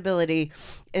some credibility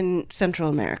in Central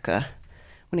America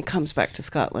when he comes back to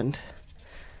Scotland?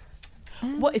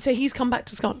 What? So he's come back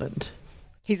to Scotland?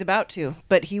 He's about to,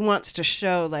 but he wants to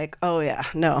show they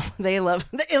love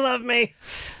me.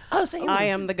 Oh, so I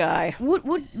am the guy.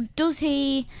 Does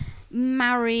he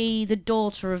marry the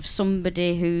daughter of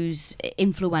somebody who's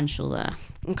influential there?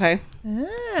 Okay.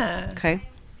 Okay.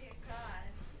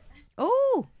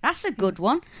 Oh, that's a good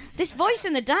one. This voice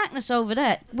in the darkness over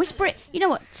there. Whisper it. You know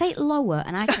what? Say it lower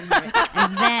and I can hear it.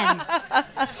 And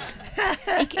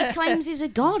then he claims he's a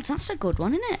god. That's a good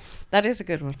one, isn't it? That is a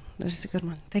good one.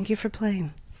 Thank you for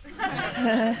playing.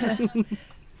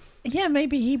 Yeah,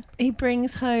 maybe he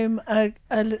brings home a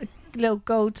little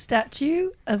gold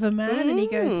statue of a man and he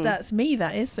goes, that's me,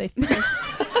 that is. They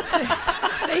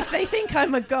think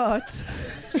I'm a god.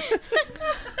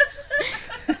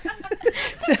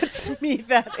 That's me,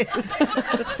 that is.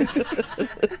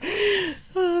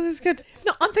 Oh, that's good.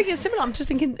 No, I'm thinking similar. I'm just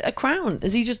thinking a crown.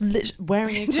 Is he just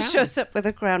wearing a crown? Just shows up with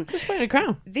a crown. Just wearing a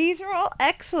crown. These are all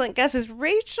excellent guesses.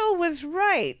 Rachel was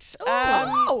right.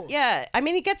 Oh. Yeah. I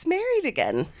mean, he gets married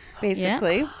again,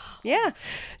 basically. Yeah. Yeah,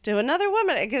 to another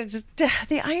woman.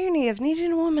 The irony of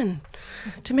needing a woman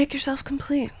to make yourself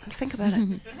complete. Think about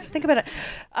it. Think about it.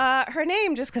 Her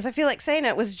name, just because I feel like saying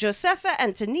it, was Josefa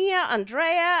Antonia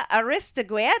Andrea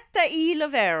Aristeguieta y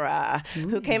Lovera,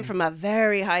 who came from a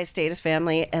very high status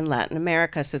family in Latin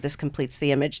America. So this completes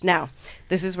the image. Now,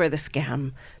 this is where the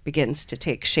scam begins to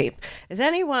take shape. Is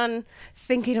anyone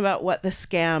thinking about what the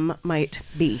scam might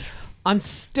be? I'm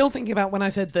still thinking about when I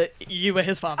said that you were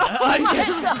his father. I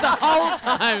guess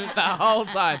the whole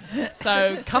time.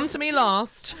 So come to me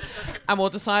last and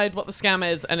we'll decide what the scam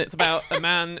is. And it's about a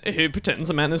man who pretends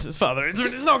a man is his father.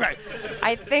 It's not great.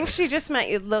 I think she just meant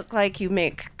you look like you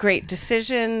make great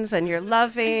decisions and you're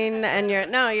loving and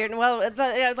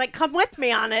like, come with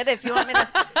me on it if you want me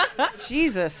to.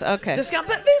 Jesus. Okay. The scam,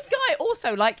 but this guy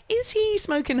also, like, is he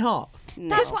smoking hot?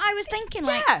 No. That's what I was thinking.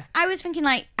 Like, Yeah. I was thinking,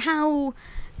 like, how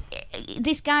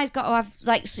this guy's got to have,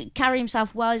 like, carry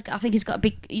himself well. I think he's got to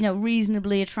be,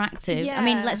 reasonably attractive. Yeah. I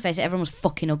mean, let's face it, everyone was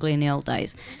fucking ugly in the old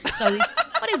days. So he's,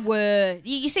 but they were.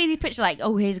 You see these pictures, like,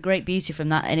 oh, here's a great beauty from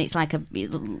that, and it's like it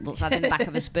looks like in the back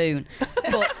of a spoon.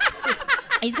 But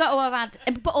he's got to have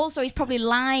had, but also he's probably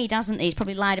lied, hasn't he? He's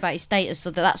probably lied about his status,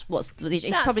 so that's probably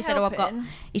said,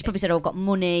 I've got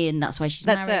money, and that's why she's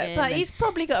That's married it. him. But and- he's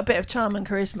probably got a bit of charm and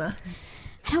charisma.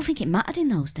 I don't think it mattered in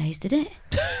those days, did it?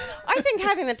 I think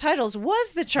having the titles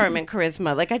was the charm and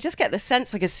charisma. Like, I just get the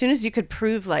sense, like, as soon as you could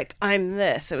prove, like, I'm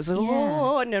this, it was,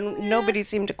 nobody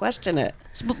seemed to question it.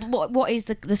 So, but what is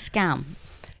the scam?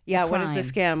 Yeah, The what is the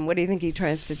crime. scam? What do you think he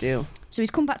tries to do? So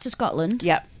he's come back to Scotland.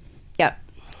 Yep.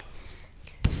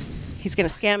 He's going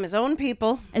to scam his own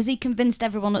people. Has he convinced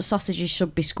everyone that sausages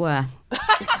should be square?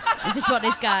 Is this what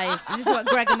this guy is? Is this what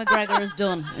Gregor McGregor has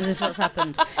done? Is this what's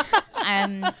happened?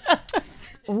 I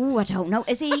don't know.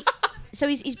 Is he? So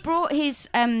he's brought his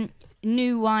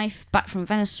new wife back from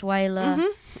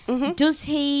Venezuela. Does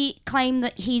he claim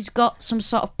that he's got some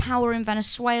sort of power in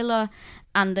Venezuela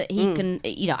and that he can?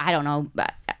 I don't know.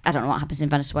 I don't know what happens in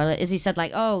Venezuela. Is he said,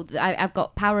 like, oh, I've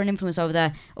got power and influence over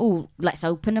there. Oh, let's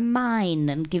open a mine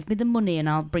and give me the money and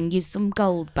I'll bring you some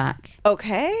gold back.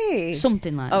 Okay.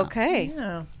 Something like that. Okay.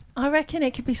 Yeah. I reckon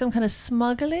it could be some kind of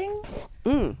smuggling.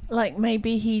 Like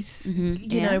maybe he's,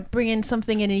 bringing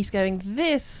something in and he's going,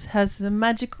 this has a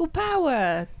magical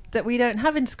power that we don't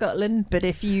have in Scotland. But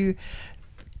if you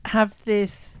have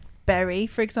this berry,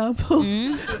 for example,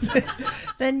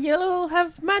 then you'll all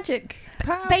have magic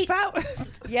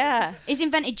powers. Yeah. He's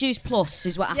invented Juice Plus,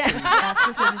 is what happened.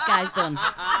 That's what this guy's done.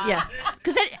 Yeah.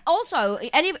 Because also,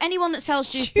 anyone that sells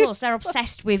Juice Plus, they're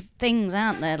obsessed with things,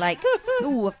 aren't they? Like,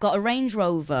 ooh, I've got a Range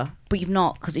Rover, but you've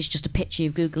not, because it's just a picture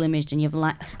you've Google imaged and you've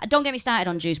like... Don't get me started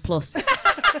on Juice Plus.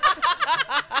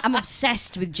 I'm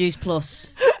obsessed with Juice Plus.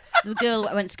 There's a girl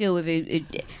I went to school with who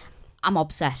I'm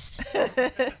obsessed.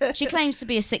 She claims to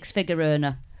be a six-figure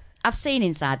earner. I've seen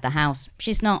inside the house.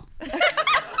 She's not.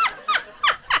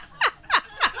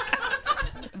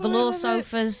 Velour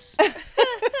sofas,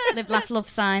 live, laugh, love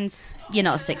signs. You're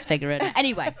not a six-figure earner.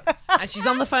 Anyway. And she's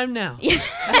on the phone now. We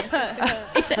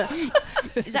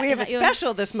have a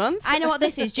special this month. I know what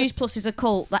this is. Juice Plus is a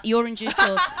cult. That you're in Juice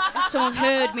Plus. Someone's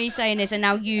heard me saying this, and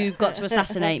now you've got to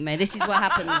assassinate me. This is what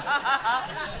happens.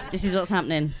 This is what's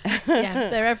happening. Yeah,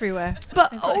 they're everywhere.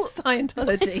 But It's like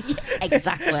Scientology.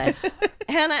 Exactly.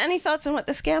 Hannah, any thoughts on what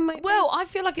the scam might be? Well, I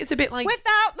feel like it's a bit like...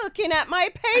 Without looking at my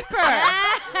paper.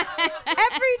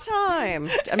 Every time.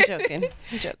 I'm joking.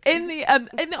 In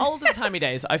the olden timey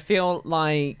days, I feel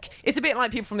like it's a bit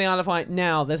like people from the Isle of Wight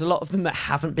now. There's a lot of them that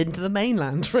haven't been to the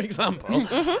mainland, for example.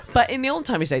 But in the old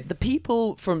timey days, the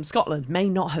people from Scotland may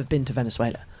not have been to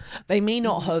Venezuela. They may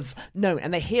not have known,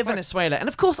 and they hear Venezuela. And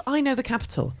of course, I know the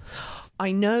capital.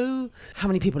 I know how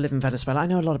many people live in Venezuela. I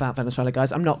know a lot about Venezuela,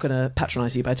 guys. I'm not going to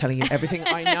patronise you by telling you everything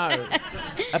I know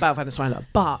about Venezuela.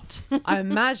 But I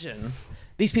imagine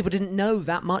these people didn't know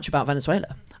that much about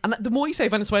Venezuela. And the more you say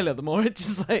Venezuela, the more it's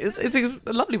just like, it's a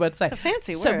lovely word to say. It's a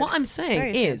fancy word. So what I'm saying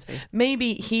Very is, fancy.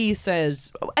 maybe he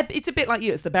says, it's a bit like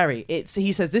you, it's the berry.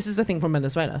 He says, this is the thing from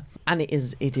Venezuela, and it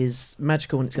is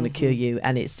magical, and it's going to cure you,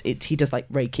 and he does like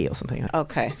Reiki or something.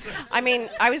 Okay. I mean,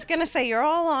 I was going to say you're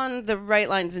all on the right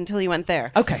lines until you went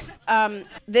there. Okay.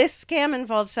 This scam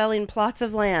involved selling plots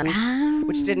of land,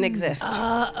 which didn't exist.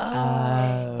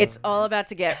 It's all about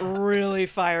to get really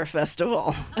Fire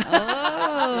Festival.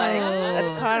 That's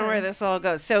kind of where this all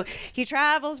goes. So he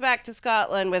travels back to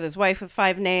Scotland with his wife with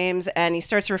 5 names, and he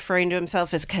starts referring to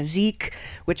himself as Cazique,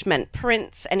 which meant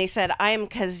prince. And he said, I am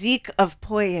Cazique of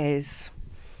Poyes.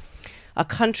 a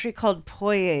country called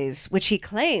Poyes, which he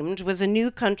claimed was a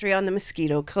new country on the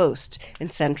Mosquito Coast in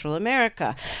Central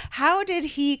America. How did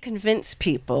he convince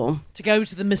people to go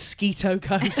to the Mosquito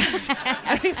Coast?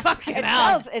 Every fucking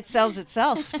hell. It sells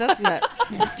itself, doesn't it?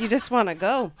 You just want to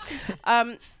go.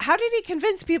 How did he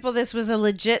convince people this was a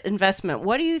legit investment?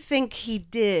 What do you think he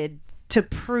did to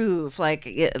prove, like,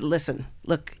 listen,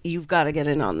 look, you've got to get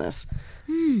in on this?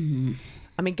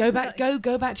 I mean, go back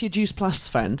to your Juice Plus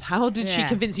friend. How did she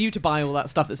convince you to buy all that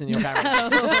stuff that's in your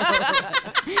garage?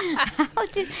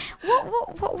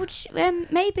 What would she,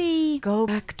 maybe go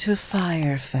back to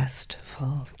Fire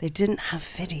Festival? They didn't have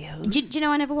videos. Do you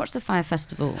know I never watched the Fire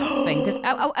Festival thing? Because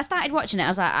I started watching it. I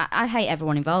was like, I hate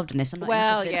everyone involved in this. I'm not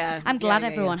interested. Yeah. I'm glad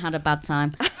everyone had a bad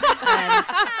time.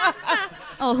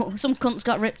 Some cunts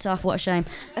got ripped off. What a shame.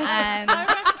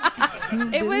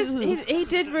 It was he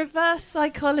did reverse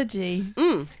psychology.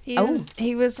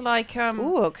 He was like,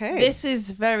 okay. This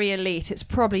is very elite. It's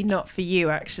probably not for you.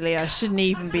 Actually, I shouldn't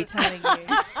even be telling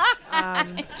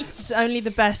you. It's only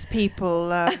the best people.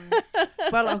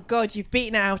 Well, oh God, you've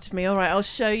beaten it out of me. All right, I'll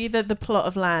show you the plot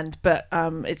of land, but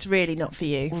it's really not for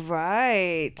you.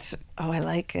 Right. Oh, I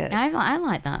like it. I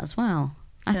like that as well.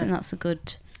 I think that's a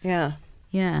good. Yeah.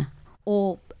 Yeah.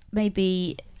 Or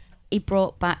maybe he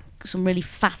brought back some really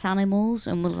fat animals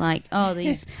and was like, oh,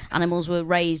 these animals were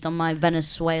raised on my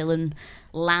Venezuelan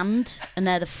land and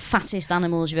they're the fattest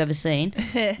animals you've ever seen.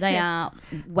 They are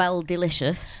well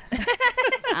delicious.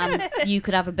 And you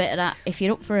could have a bit of that if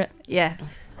you're up for it. Yeah.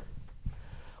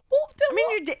 I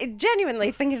mean, you're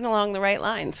genuinely thinking along the right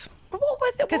lines.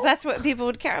 Because that's what people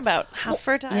would care about. How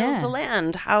fertile is the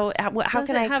land? How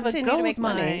can I continue to make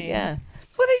money? Yeah.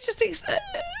 Well, they just... Just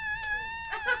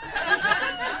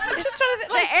trying to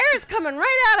the air's coming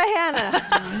right out of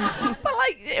Hannah. But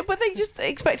were they just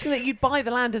expecting that you'd buy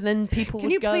the land and then people would go...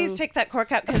 Can you please take that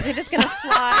cork out? Because it is going to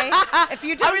fly. If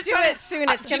you don't do it soon,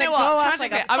 it's going to go off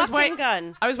like a fucking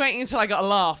gun. I was waiting until I got a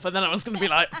laugh and then I was going to be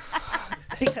like...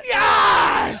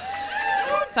 Yes!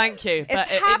 Thank you. It's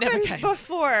happened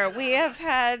before. We have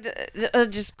had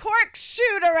just corks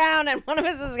shoot around and one of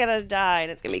us is going to die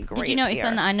and it's going to be great. Did you notice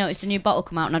then that I noticed a new bottle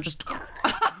come out and I just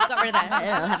got rid of that?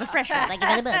 I'll have a fresh one. Thank you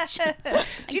very much. Do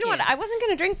you know what? I wasn't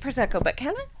going to drink Prosecco, but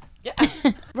can I? Yeah.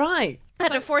 Right. I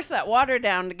had to force that water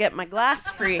down to get my glass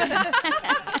free.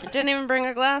 I didn't even bring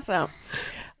a glass out.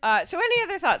 So any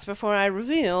other thoughts before I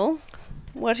reveal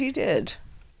what he did?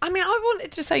 I mean, I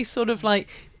wanted to say sort of like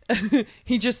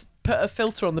he just put a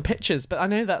filter on the pictures, but I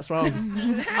know that's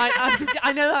wrong.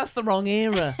 I know that's the wrong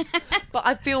era. But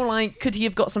I feel like, could he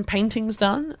have got some paintings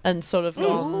done and sort of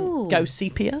go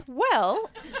sepia? Well,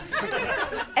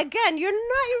 again, you're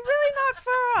really not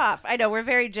far off. I know we're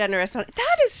very generous on it.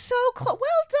 That is so close. Well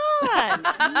done.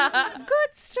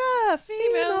 Good stuff.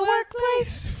 Female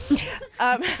workplace.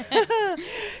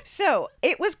 So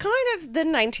it was kind of the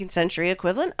 19th century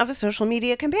equivalent of a social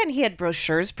media campaign. He had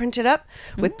brochures printed up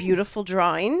with beautiful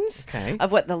drawings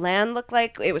of what the land looked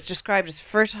like. It was described as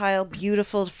fertile,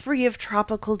 beautiful, free of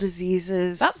tropical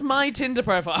diseases. That's my Tinder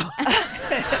profile.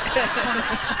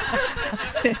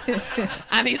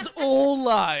 And it's all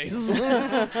lies.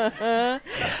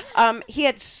 He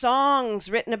had songs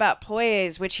written about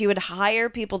Poyes, which he would hire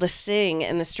people to sing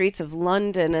in the streets of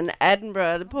London and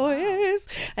Edinburgh. The Poyes,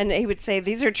 and he would say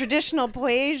these are traditional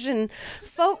Poyesian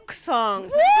folk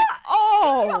songs.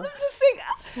 Oh, you want them to sing?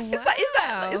 Is that?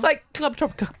 It's like Club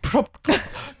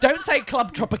Tropicana. Don't say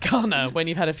Club Tropicana when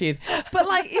you've had a few. But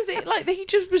like, is it like he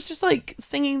was just like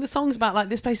singing the songs about like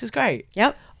this place is great?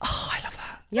 Yep. Oh, I love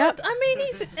that. Yep. I mean,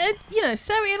 he's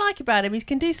say what you like about him. He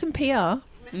can do some PR.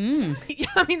 Yeah,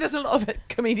 I mean, there's a lot of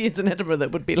comedians in Edinburgh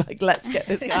that would be like, let's get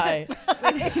this guy.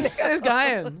 Let's get this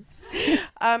guy in.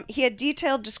 He had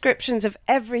detailed descriptions of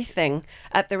everything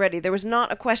at the ready. There was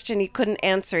not a question he couldn't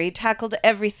answer. He tackled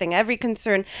everything, every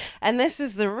concern. And this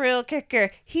is the real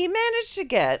kicker. He managed to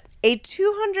get a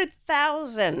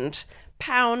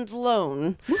 £200,000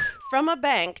 loan from a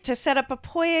bank to set up a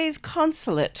Poyes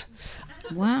consulate.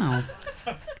 Wow.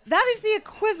 That is the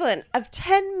equivalent of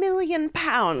 £10 million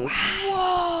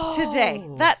today.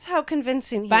 That's how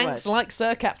convincing he was. Banks like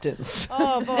Sir Captains.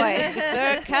 Oh, boy.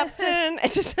 Sir Captain.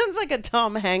 It just sounds like a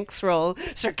Tom Hanks role.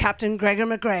 Sir Captain Gregor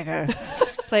McGregor,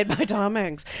 played by Tom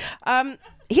Hanks.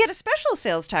 He had a special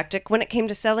sales tactic when it came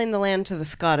to selling the land to the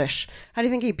Scottish. How do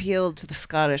you think he appealed to the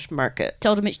Scottish market?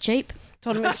 Told him it's cheap.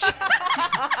 What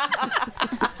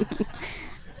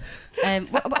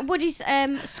is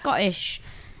Scottish?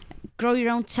 Grow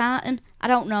your own tartan? I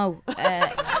don't know.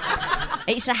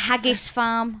 It's a haggis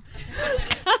farm.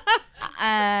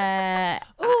 I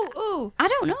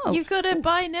don't know. You've got to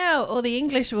buy now, or the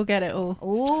English will get it all.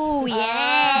 Oh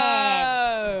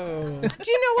yeah.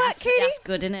 Do you know what, Katie? That's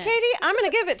good, isn't it? Katie, I'm going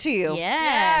to give it to you.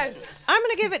 Yes. I'm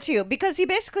going to give it to you because he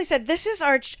basically said, this is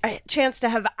our chance to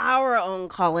have our own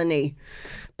colony.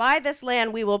 By this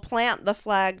land, we will plant the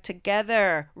flag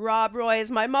together. Rob Roy is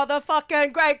my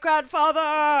motherfucking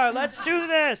great-grandfather. Let's do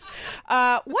this.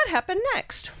 What happened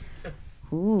next?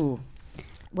 Ooh.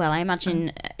 Well, I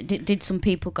imagine, did some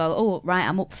people go, oh, right,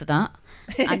 I'm up for that,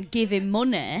 and give him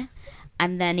money,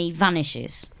 and then he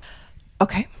vanishes?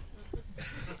 Okay.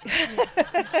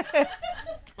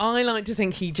 I like to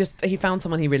think he found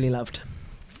someone he really loved.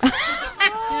 Do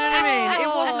you know what I mean? It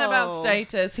wasn't about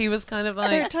status. He was kind of like...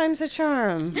 Third time's a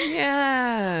charm.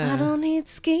 Yeah. I don't need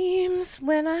schemes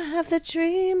when I have the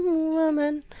dream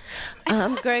woman.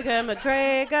 I'm Gregor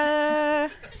McGregor.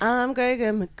 I'm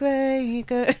Gregor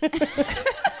McGregor.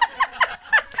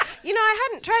 You know, I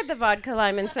hadn't tried the vodka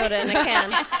lime and soda in a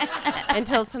can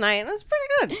until tonight. It was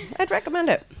pretty good. I'd recommend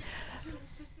it.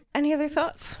 Any other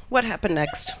thoughts? What happened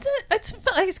next?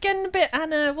 It's getting a bit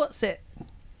Anna. What's it?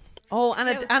 Oh,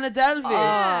 Anna Delvey.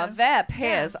 Oh, their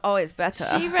pear is always better.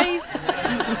 She raised.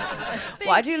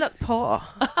 Why do you look poor?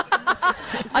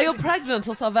 Are you pregnant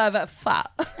or so very fat?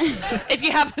 If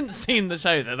you haven't seen the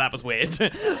show, then that was weird. So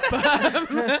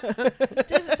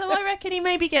I reckon he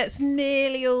maybe gets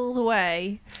nearly all the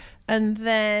way, and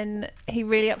then he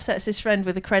really upsets his friend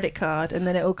with a credit card, and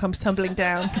then it all comes tumbling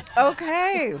down.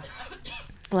 Okay.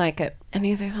 Like it.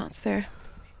 Any other thoughts there?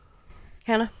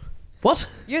 Hannah? What?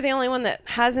 You're the only one that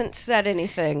hasn't said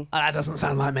anything. Oh, that doesn't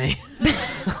sound like me.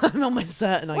 I'm almost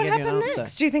certain I What gave you an happened answer.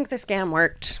 next? Do you think the scam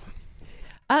worked?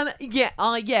 Yeah,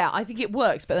 I think it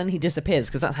works, but then he disappears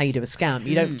because that's how you do a scam.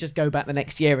 You don't just go back the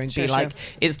next year and be like,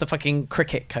 it's the fucking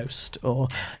cricket coast, or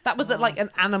that was like an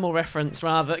animal reference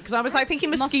rather, because I was like thinking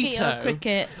mosquito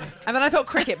cricket, and then I thought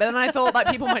cricket, but then I thought like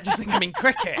people might just think I mean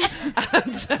cricket,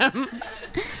 and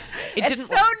It's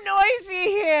so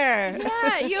noisy here.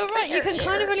 Yeah, you're right. You can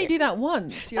kind of only do that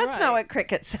once. That's not what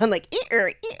crickets sound like.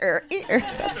 Ear, ear, ear.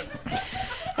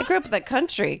 I grew up in the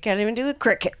country. Can't even do a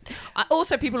cricket.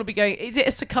 Also, people will be going, is it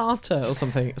a cicada or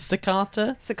something?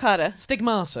 Cicada? Cicada.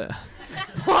 Stigmata.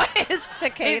 What is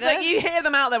cicada? It's like you hear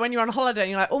them out there when you're on holiday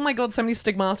and you're like, oh my God, so many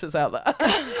stigmatas out there.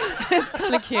 It's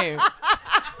kind of cute.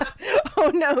 Oh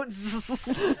no.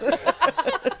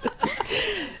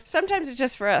 Sometimes it's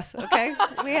just for us, okay?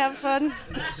 We have fun.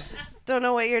 Don't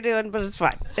know what you're doing, but it's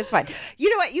fine. It's fine. You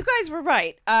know what? You guys were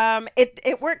right.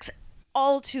 It works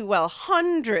all too well.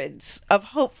 Hundreds of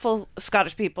hopeful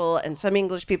Scottish people and some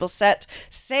English people set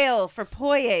sail for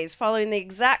Poyes following the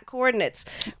exact coordinates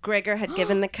Gregor had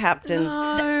given the captains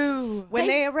when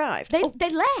they arrived. They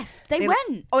left. They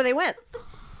went. Oh, they went.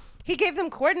 He gave them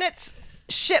coordinates.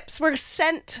 Ships were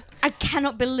sent. I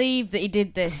cannot believe that he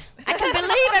did this. I can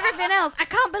believe everything else. I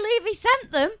can't believe he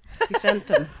sent them. He sent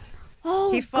them.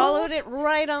 Oh, he followed it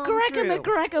right on Gregor through.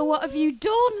 McGregor, what have you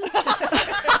done?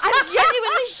 I'm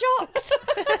genuinely shocked.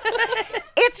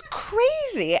 It's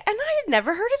crazy, and I had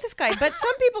never heard of this guy. But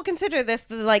some people consider this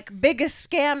the biggest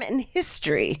scam in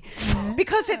history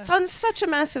because it's on such a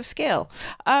massive scale.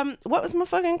 What was my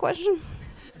fucking question?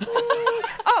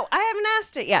 Oh, I haven't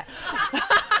asked it yet.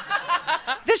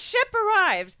 The ship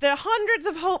arrives. There are hundreds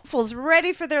of hopefuls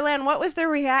ready for their land. What was their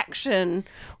reaction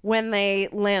when they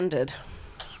landed?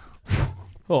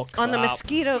 On the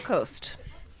Mosquito Coast.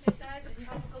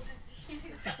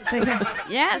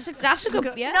 Yeah, that's a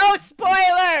good... Yeah. No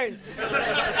spoilers!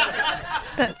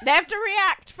 They have to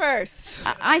react first.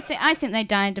 I think they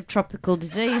died of tropical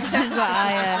disease.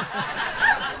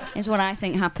 Is what I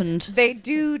think happened. They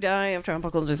do die of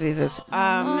tropical diseases.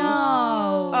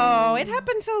 No. Oh, it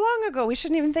happened so long ago. We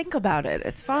shouldn't even think about it.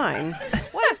 It's fine.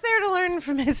 What is there to learn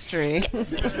from history?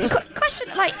 Question,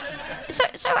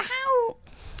 so how?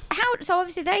 So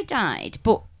obviously they died,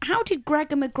 but how did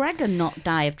Gregor McGregor not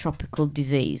die of tropical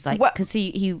disease? Because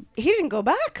he didn't go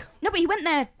back. No, but he went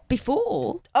there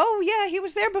before. Oh yeah, he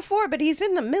was there before, but he's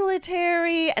in the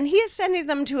military, and he is sending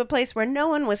them to a place where no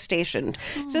one was stationed.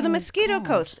 So the Mosquito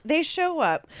Coast, they show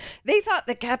up. They thought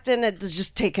the captain had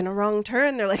just taken a wrong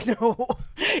turn. They're like, no,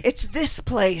 it's this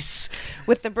place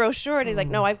with the brochure. And he's like,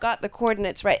 no, I've got the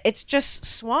coordinates right. It's just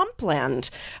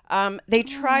swampland. They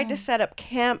tried to set up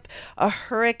camp. A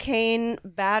hurricane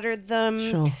battered them.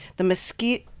 Sure. The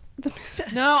mosquito.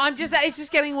 No, it's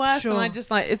just getting worse, and I just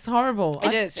it's horrible.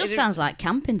 It just sounds like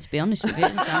camping, to be honest with you.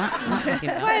 That's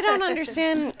why I don't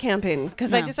understand camping,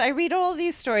 because I read all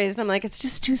these stories and I'm like, it's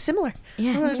just too similar.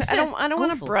 Yeah, I don't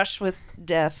want to brush with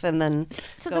death and then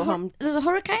go home. There's a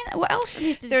hurricane. What else?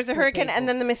 There's a hurricane, and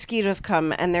then the mosquitoes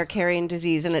come and they're carrying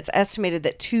disease, and it's estimated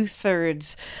that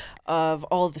 2/3 of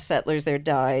all the settlers there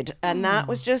died, and that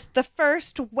was just the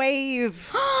first wave.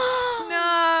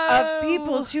 No. of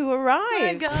people to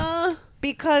arrive.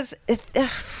 Because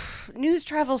news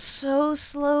travels so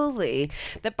slowly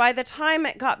that by the time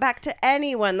it got back to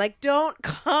anyone, like, don't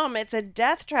come, it's a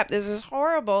death trap, this is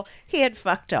horrible, he had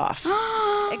fucked off.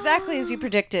 Exactly as you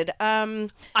predicted. I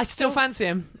still fancy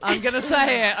him. I'm gonna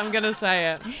say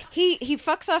it. He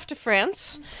fucks off to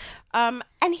France, and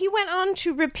he went on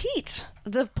to repeat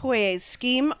the Poyet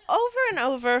scheme over and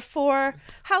over for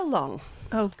how long?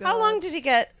 Oh, God. How long did he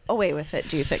get away with it,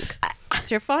 do you think?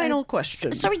 It's your final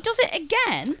question. So he does it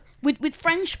again with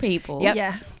French people. Yep.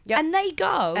 Yeah. Yep. And they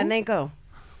go. And they go.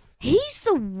 He's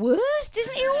the worst,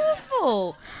 isn't he?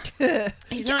 Awful.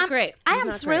 He's not great. I He's am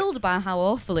not thrilled by how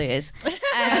awful he is.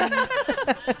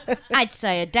 I'd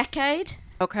say a decade.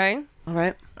 Okay. All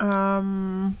right.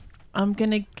 I'm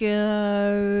gonna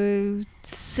go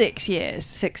 6 years.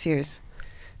 6 years.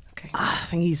 Okay. I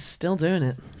think he's still doing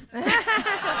it.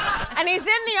 And he's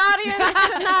in the audience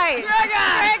tonight.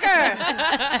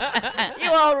 Gregor!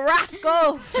 You old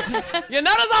rascal! You're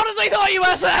not as old as we thought you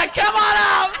were, sir. Come on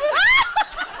up.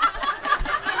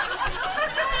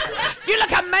 You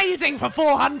look amazing for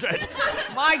 400.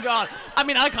 My God. I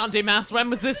mean, I can't do maths. When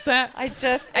was this set? I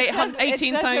just...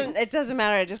 18 something. It doesn't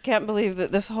matter. I just can't believe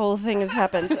that this whole thing has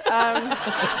happened. It's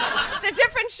a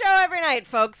different show every night,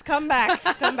 folks. Come back.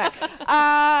 Come back.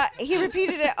 He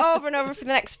repeated it over and over for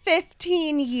the next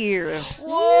 15 years.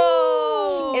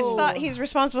 Whoa! It's thought he's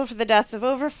responsible for the deaths of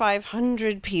over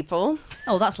 500 people.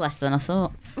 Oh, that's less than I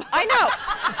thought. I know.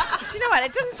 Do you know what?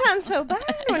 It doesn't sound so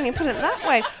bad when you put it that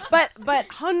way. But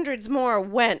hundreds more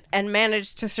went and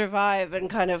managed to survive and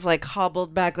kind of like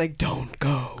hobbled back, like, don't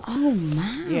go. Oh,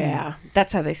 man. Yeah,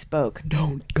 that's how they spoke.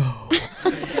 Don't go.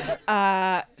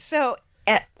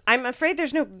 I'm afraid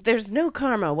there's no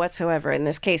karma whatsoever in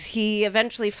this case. He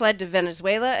eventually fled to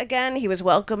Venezuela again. He was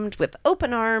welcomed with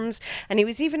open arms, and he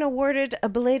was even awarded a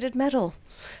belated medal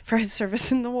for his service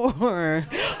in the war.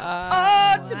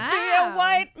 To be a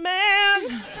white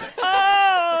man.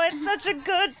 Oh, it's such a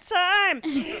good time.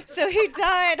 So he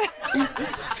died.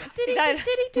 Did he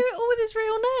do it all with his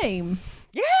real name?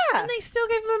 Yeah. And they still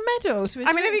gave him a medal. To his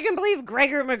I mean, if you can believe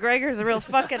Gregor McGregor is a real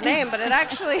fucking name, but it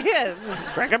actually is.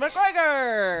 Gregor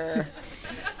McGregor.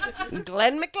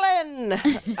 Glenn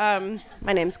McGlenn.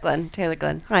 My name's Glenn, Taylor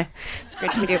Glenn. Hi. It's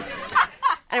great to meet you.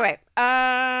 Anyway,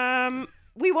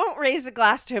 we won't raise a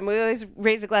glass to him. We always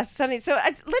raise a glass to something. So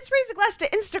let's raise a glass to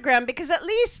Instagram, because at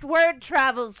least word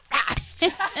travels fast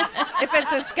if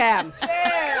it's a scam.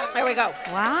 There we go.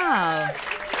 Wow.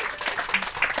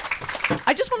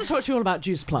 I just want to talk to you all about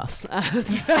Juice Plus.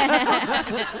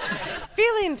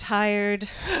 Feeling tired.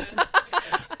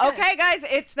 Okay, guys,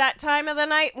 it's that time of the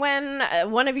night when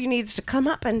one of you needs to come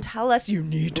up and tell us. You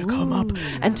need to come up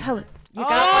and tell it. You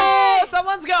got one?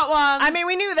 Someone's got one. I mean,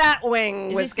 we knew that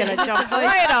wing was going to jump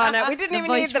right on it. We didn't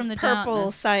even need the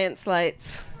purple science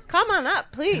lights. Come on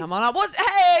up, please. Come on up.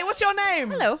 Hey, what's your name?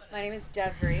 Hello. My name is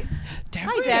Devry.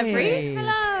 Hi, Devry.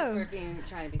 Hello. We're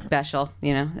trying to be special,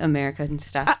 America and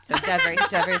stuff. So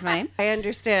Devry is my name. I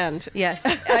understand. Yes,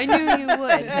 I knew you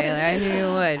would, Taylor. I knew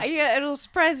you would. Yeah, it'll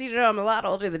surprise you to know I'm a lot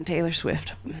older than Taylor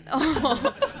Swift.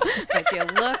 Oh, but you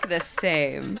look the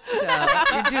same. So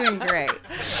you're doing great.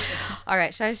 All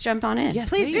right, should I just jump on in? Yes,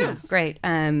 please do. Great.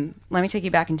 Let me take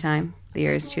you back in time. The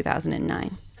year is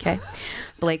 2009. Okay.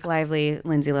 Blake Lively,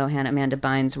 Lindsay Lohan, Amanda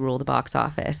Bynes rule the box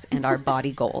office, and our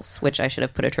body goals, which I should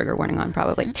have put a trigger warning on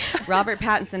probably. Robert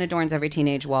Pattinson adorns every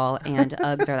teenage wall, and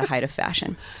Uggs are the height of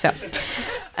fashion. So,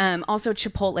 also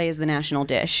Chipotle is the national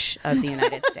dish of the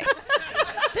United States.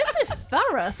 This is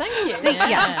thorough. Thank you.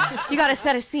 Yeah. You got to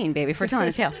set a scene, baby, if we're telling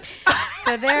a tale.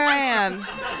 So there I am,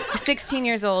 16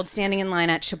 years old, standing in line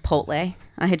at Chipotle.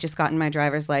 I had just gotten my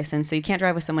driver's license, so you can't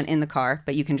drive with someone in the car,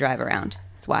 but you can drive around.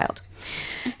 It's wild.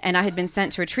 And I had been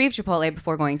sent to retrieve Chipotle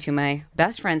before going to my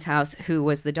best friend's house, who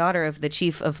was the daughter of the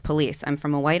chief of police. I'm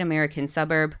from a white American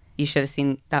suburb. You should have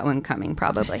seen that one coming,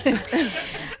 probably.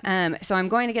 So I'm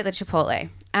going to get the Chipotle.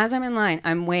 As I'm in line,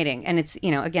 I'm waiting. And it's,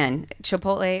 again,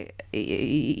 Chipotle,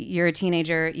 you're a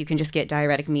teenager. You can just get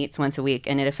diuretic meats once a week,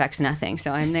 and it affects nothing.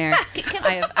 So I'm there.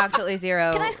 I have absolutely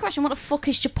zero. Can I ask a question? What the fuck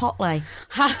is Chipotle?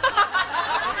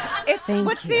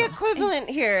 What's the equivalent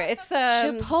here? It's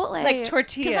Chipotle, like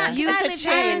tortilla. Because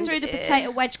I lived through the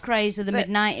potato wedge craze of the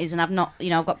mid-90s, and I've not,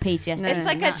 I've got PTSD. It's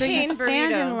like a so chain you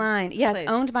stand burrito in line. Yeah, place.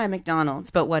 It's owned by McDonald's,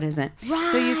 but what isn't?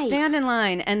 Right. So you stand in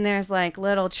line, and there's like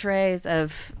little trays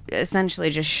of essentially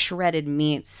just shredded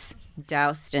meats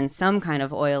doused in some kind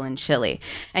of oil and chili,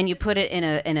 and you put it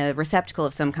in a receptacle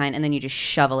of some kind, and then you just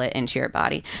shovel it into your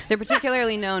body. They're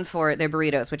particularly known for their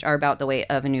burritos, which are about the weight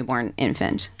of a newborn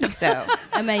infant. So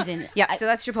amazing. Yeah, so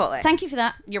that's Chipotle. Thank you for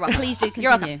that. You're welcome. Please do continue.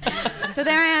 You're welcome. So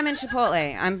there I am in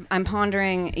Chipotle. I'm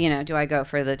pondering, do I go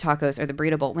for the tacos or the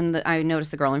burrito bowl? When I notice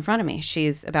the girl in front of me,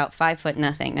 she's about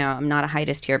 5'0". Now, I'm not a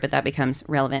heightist here, but that becomes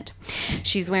relevant.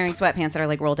 She's wearing sweatpants that are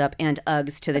like rolled up and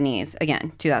Uggs to the knees.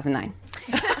 Again, 2009.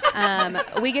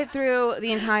 We get through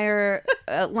the entire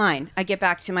line. I get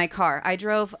back to my car. I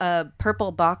drove a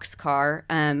purple box car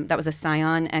that was a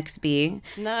Scion XB.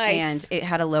 Nice. And it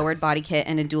had a lowered body kit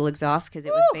and a dual exhaust because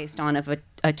it was based on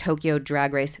a Tokyo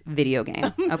Drag Race video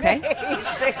game. Okay?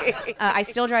 I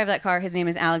still drive that car. His name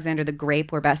is Alexander the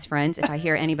Grape. We're best friends. If I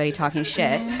hear anybody talking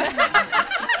shit.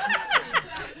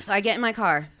 So I get in my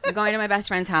car. I'm going to my best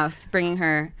friend's house, bringing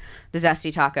her the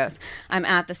zesty tacos. I'm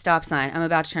at the stop sign. I'm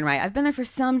about to turn right. I've been there for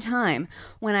some time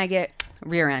when I get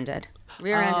rear-ended.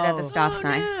 Rear-ended at the stop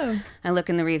sign. No. I look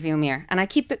in the rearview mirror, and I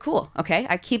keep it cool, okay?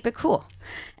 I keep it cool.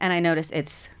 And I notice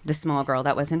it's the small girl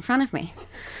that was in front of me.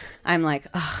 I'm like,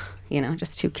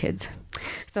 just two kids.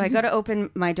 So I go to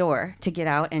open my door to get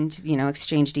out and,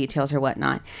 exchange details or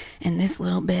whatnot. And this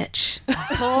little bitch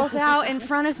pulls out in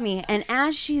front of me. And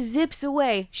as she zips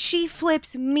away, she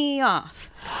flips me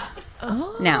off.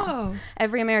 Oh. Now,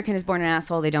 every American is born an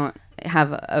asshole. They don't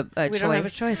have a choice. We don't have a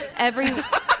choice.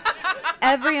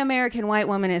 Every American white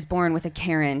woman is born with a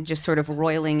Karen just sort of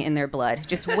roiling in their blood,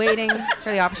 just waiting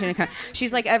for the opportunity to come.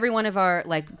 She's like every one of our,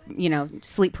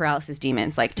 sleep paralysis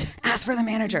demons. Like, ask for the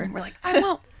manager. And we're like, I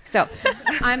won't. So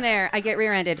I'm there. I get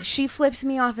rear-ended. She flips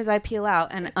me off as I peel out.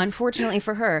 And unfortunately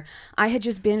for her, I had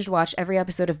just binge-watched every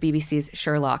episode of BBC's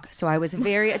Sherlock. So I was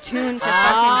very attuned to fucking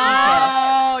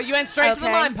details. Oh, you went straight to the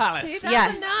Wine Palace. 2009.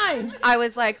 Yes. I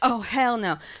was like, oh, hell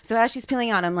no. So as she's peeling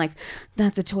out, I'm like,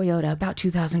 that's a Toyota, about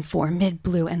 2004,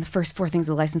 mid-blue. And the first four things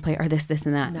of the license plate are this, this,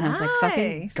 and that. Nice. And I was like,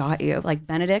 fucking got you. Like,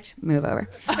 Benedict, move over.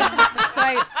 So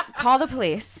I call the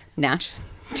police. Natch.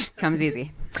 Comes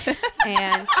easy.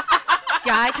 And...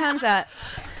 Guy comes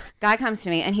to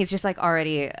me, and he's just like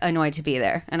already annoyed to be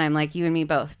there. And I'm like, you and me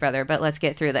both, brother, but let's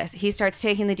get through this. He starts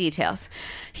taking the details.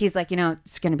 He's like,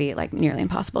 it's going to be like nearly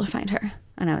impossible to find her.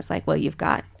 And I was like, well, you've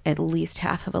got at least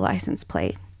half of a license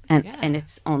plate. And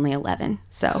it's only 11,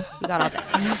 so you got all day.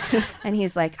 And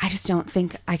he's like, I just don't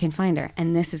think I can find her.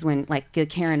 And this is when, the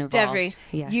Karen evolved. Devry,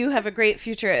 yes. You have a great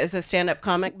future as a stand-up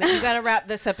comic, but you got to wrap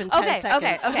this up in 10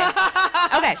 seconds.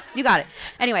 Okay, you got it.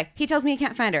 Anyway, he tells me he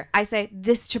can't find her. I say,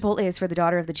 this Chipotle is for the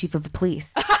daughter of the chief of the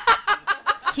police.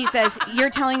 He says, you're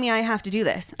telling me I have to do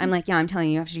this. I'm like, yeah, I'm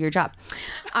telling you have to do your job.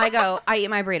 I eat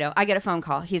my burrito. I get a phone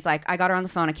call. He's like, I got her on the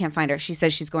phone. I can't find her. She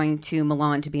says she's going to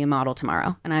Milan to be a model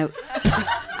tomorrow. And I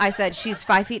said, she's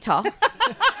 5 feet tall.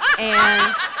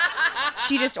 And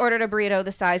she just ordered a burrito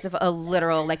the size of a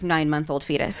literal 9-month-old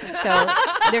fetus. So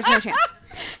there's no chance.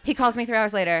 He calls me 3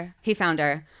 hours later. He found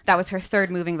her. That was her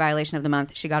third moving violation of the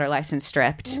month. She got her license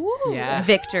stripped. Yeah.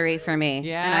 Victory for me.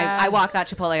 Yeah. And I walked that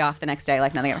Chipotle off the next day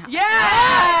like nothing ever happened.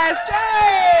 Yes,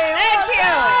 Jane! Thank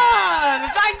you.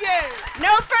 Thank you.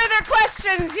 No further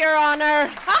questions, Your Honor.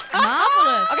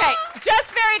 Marvelous. Okay,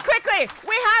 just very quickly,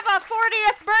 we have a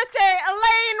 40th birthday.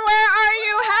 Elaine, where are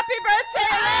you? Happy birthday,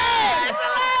 Elaine! It's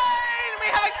Elaine! We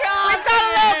have a card. We've got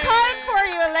a little card for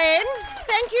you, Elaine.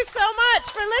 Thank you so much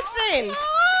for listening.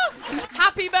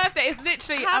 Happy birthday. It's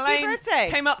literally Happy Elaine birthday.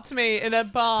 came up to me in a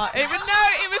bar. It was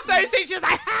so sweet. She was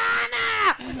like,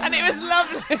 Hannah! And it was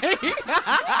lovely.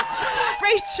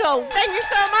 Rachel, thank you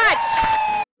so much.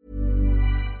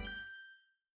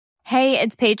 Hey,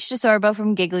 it's Paige DeSorbo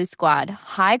from Giggly Squad.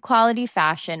 High quality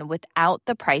fashion without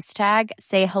the price tag.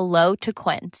 Say hello to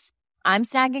Quince. I'm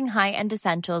snagging high-end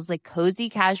essentials like cozy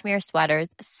cashmere sweaters,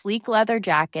 sleek leather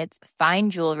jackets, fine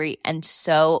jewelry, and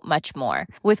so much more.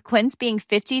 With Quince being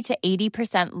 50 to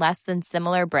 80% less than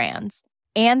similar brands.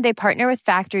 And they partner with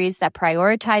factories that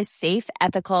prioritize safe,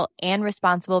 ethical, and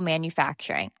responsible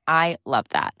manufacturing. I love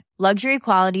that. Luxury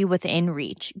quality within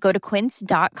reach. Go to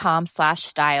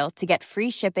quince.com/style to get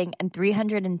free shipping and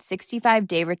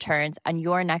 365-day returns on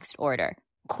your next order.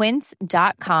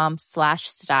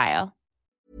 Quince.com/style.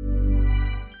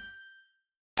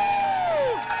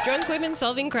 Drunk Women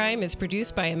Solving Crime is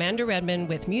produced by Amanda Redman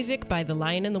with music by The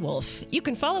Lion and the Wolf. You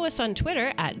can follow us on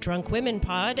Twitter at Drunk Women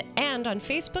Pod and on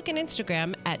Facebook and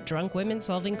Instagram at Drunk Women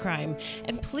Solving Crime.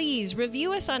 And please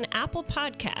review us on Apple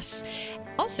Podcasts.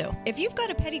 Also, if you've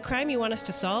got a petty crime you want us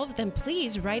to solve, then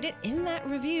please write it in that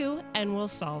review and we'll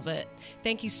solve it.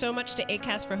 Thank you so much to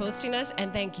ACAST for hosting us,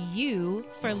 and thank you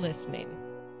for listening.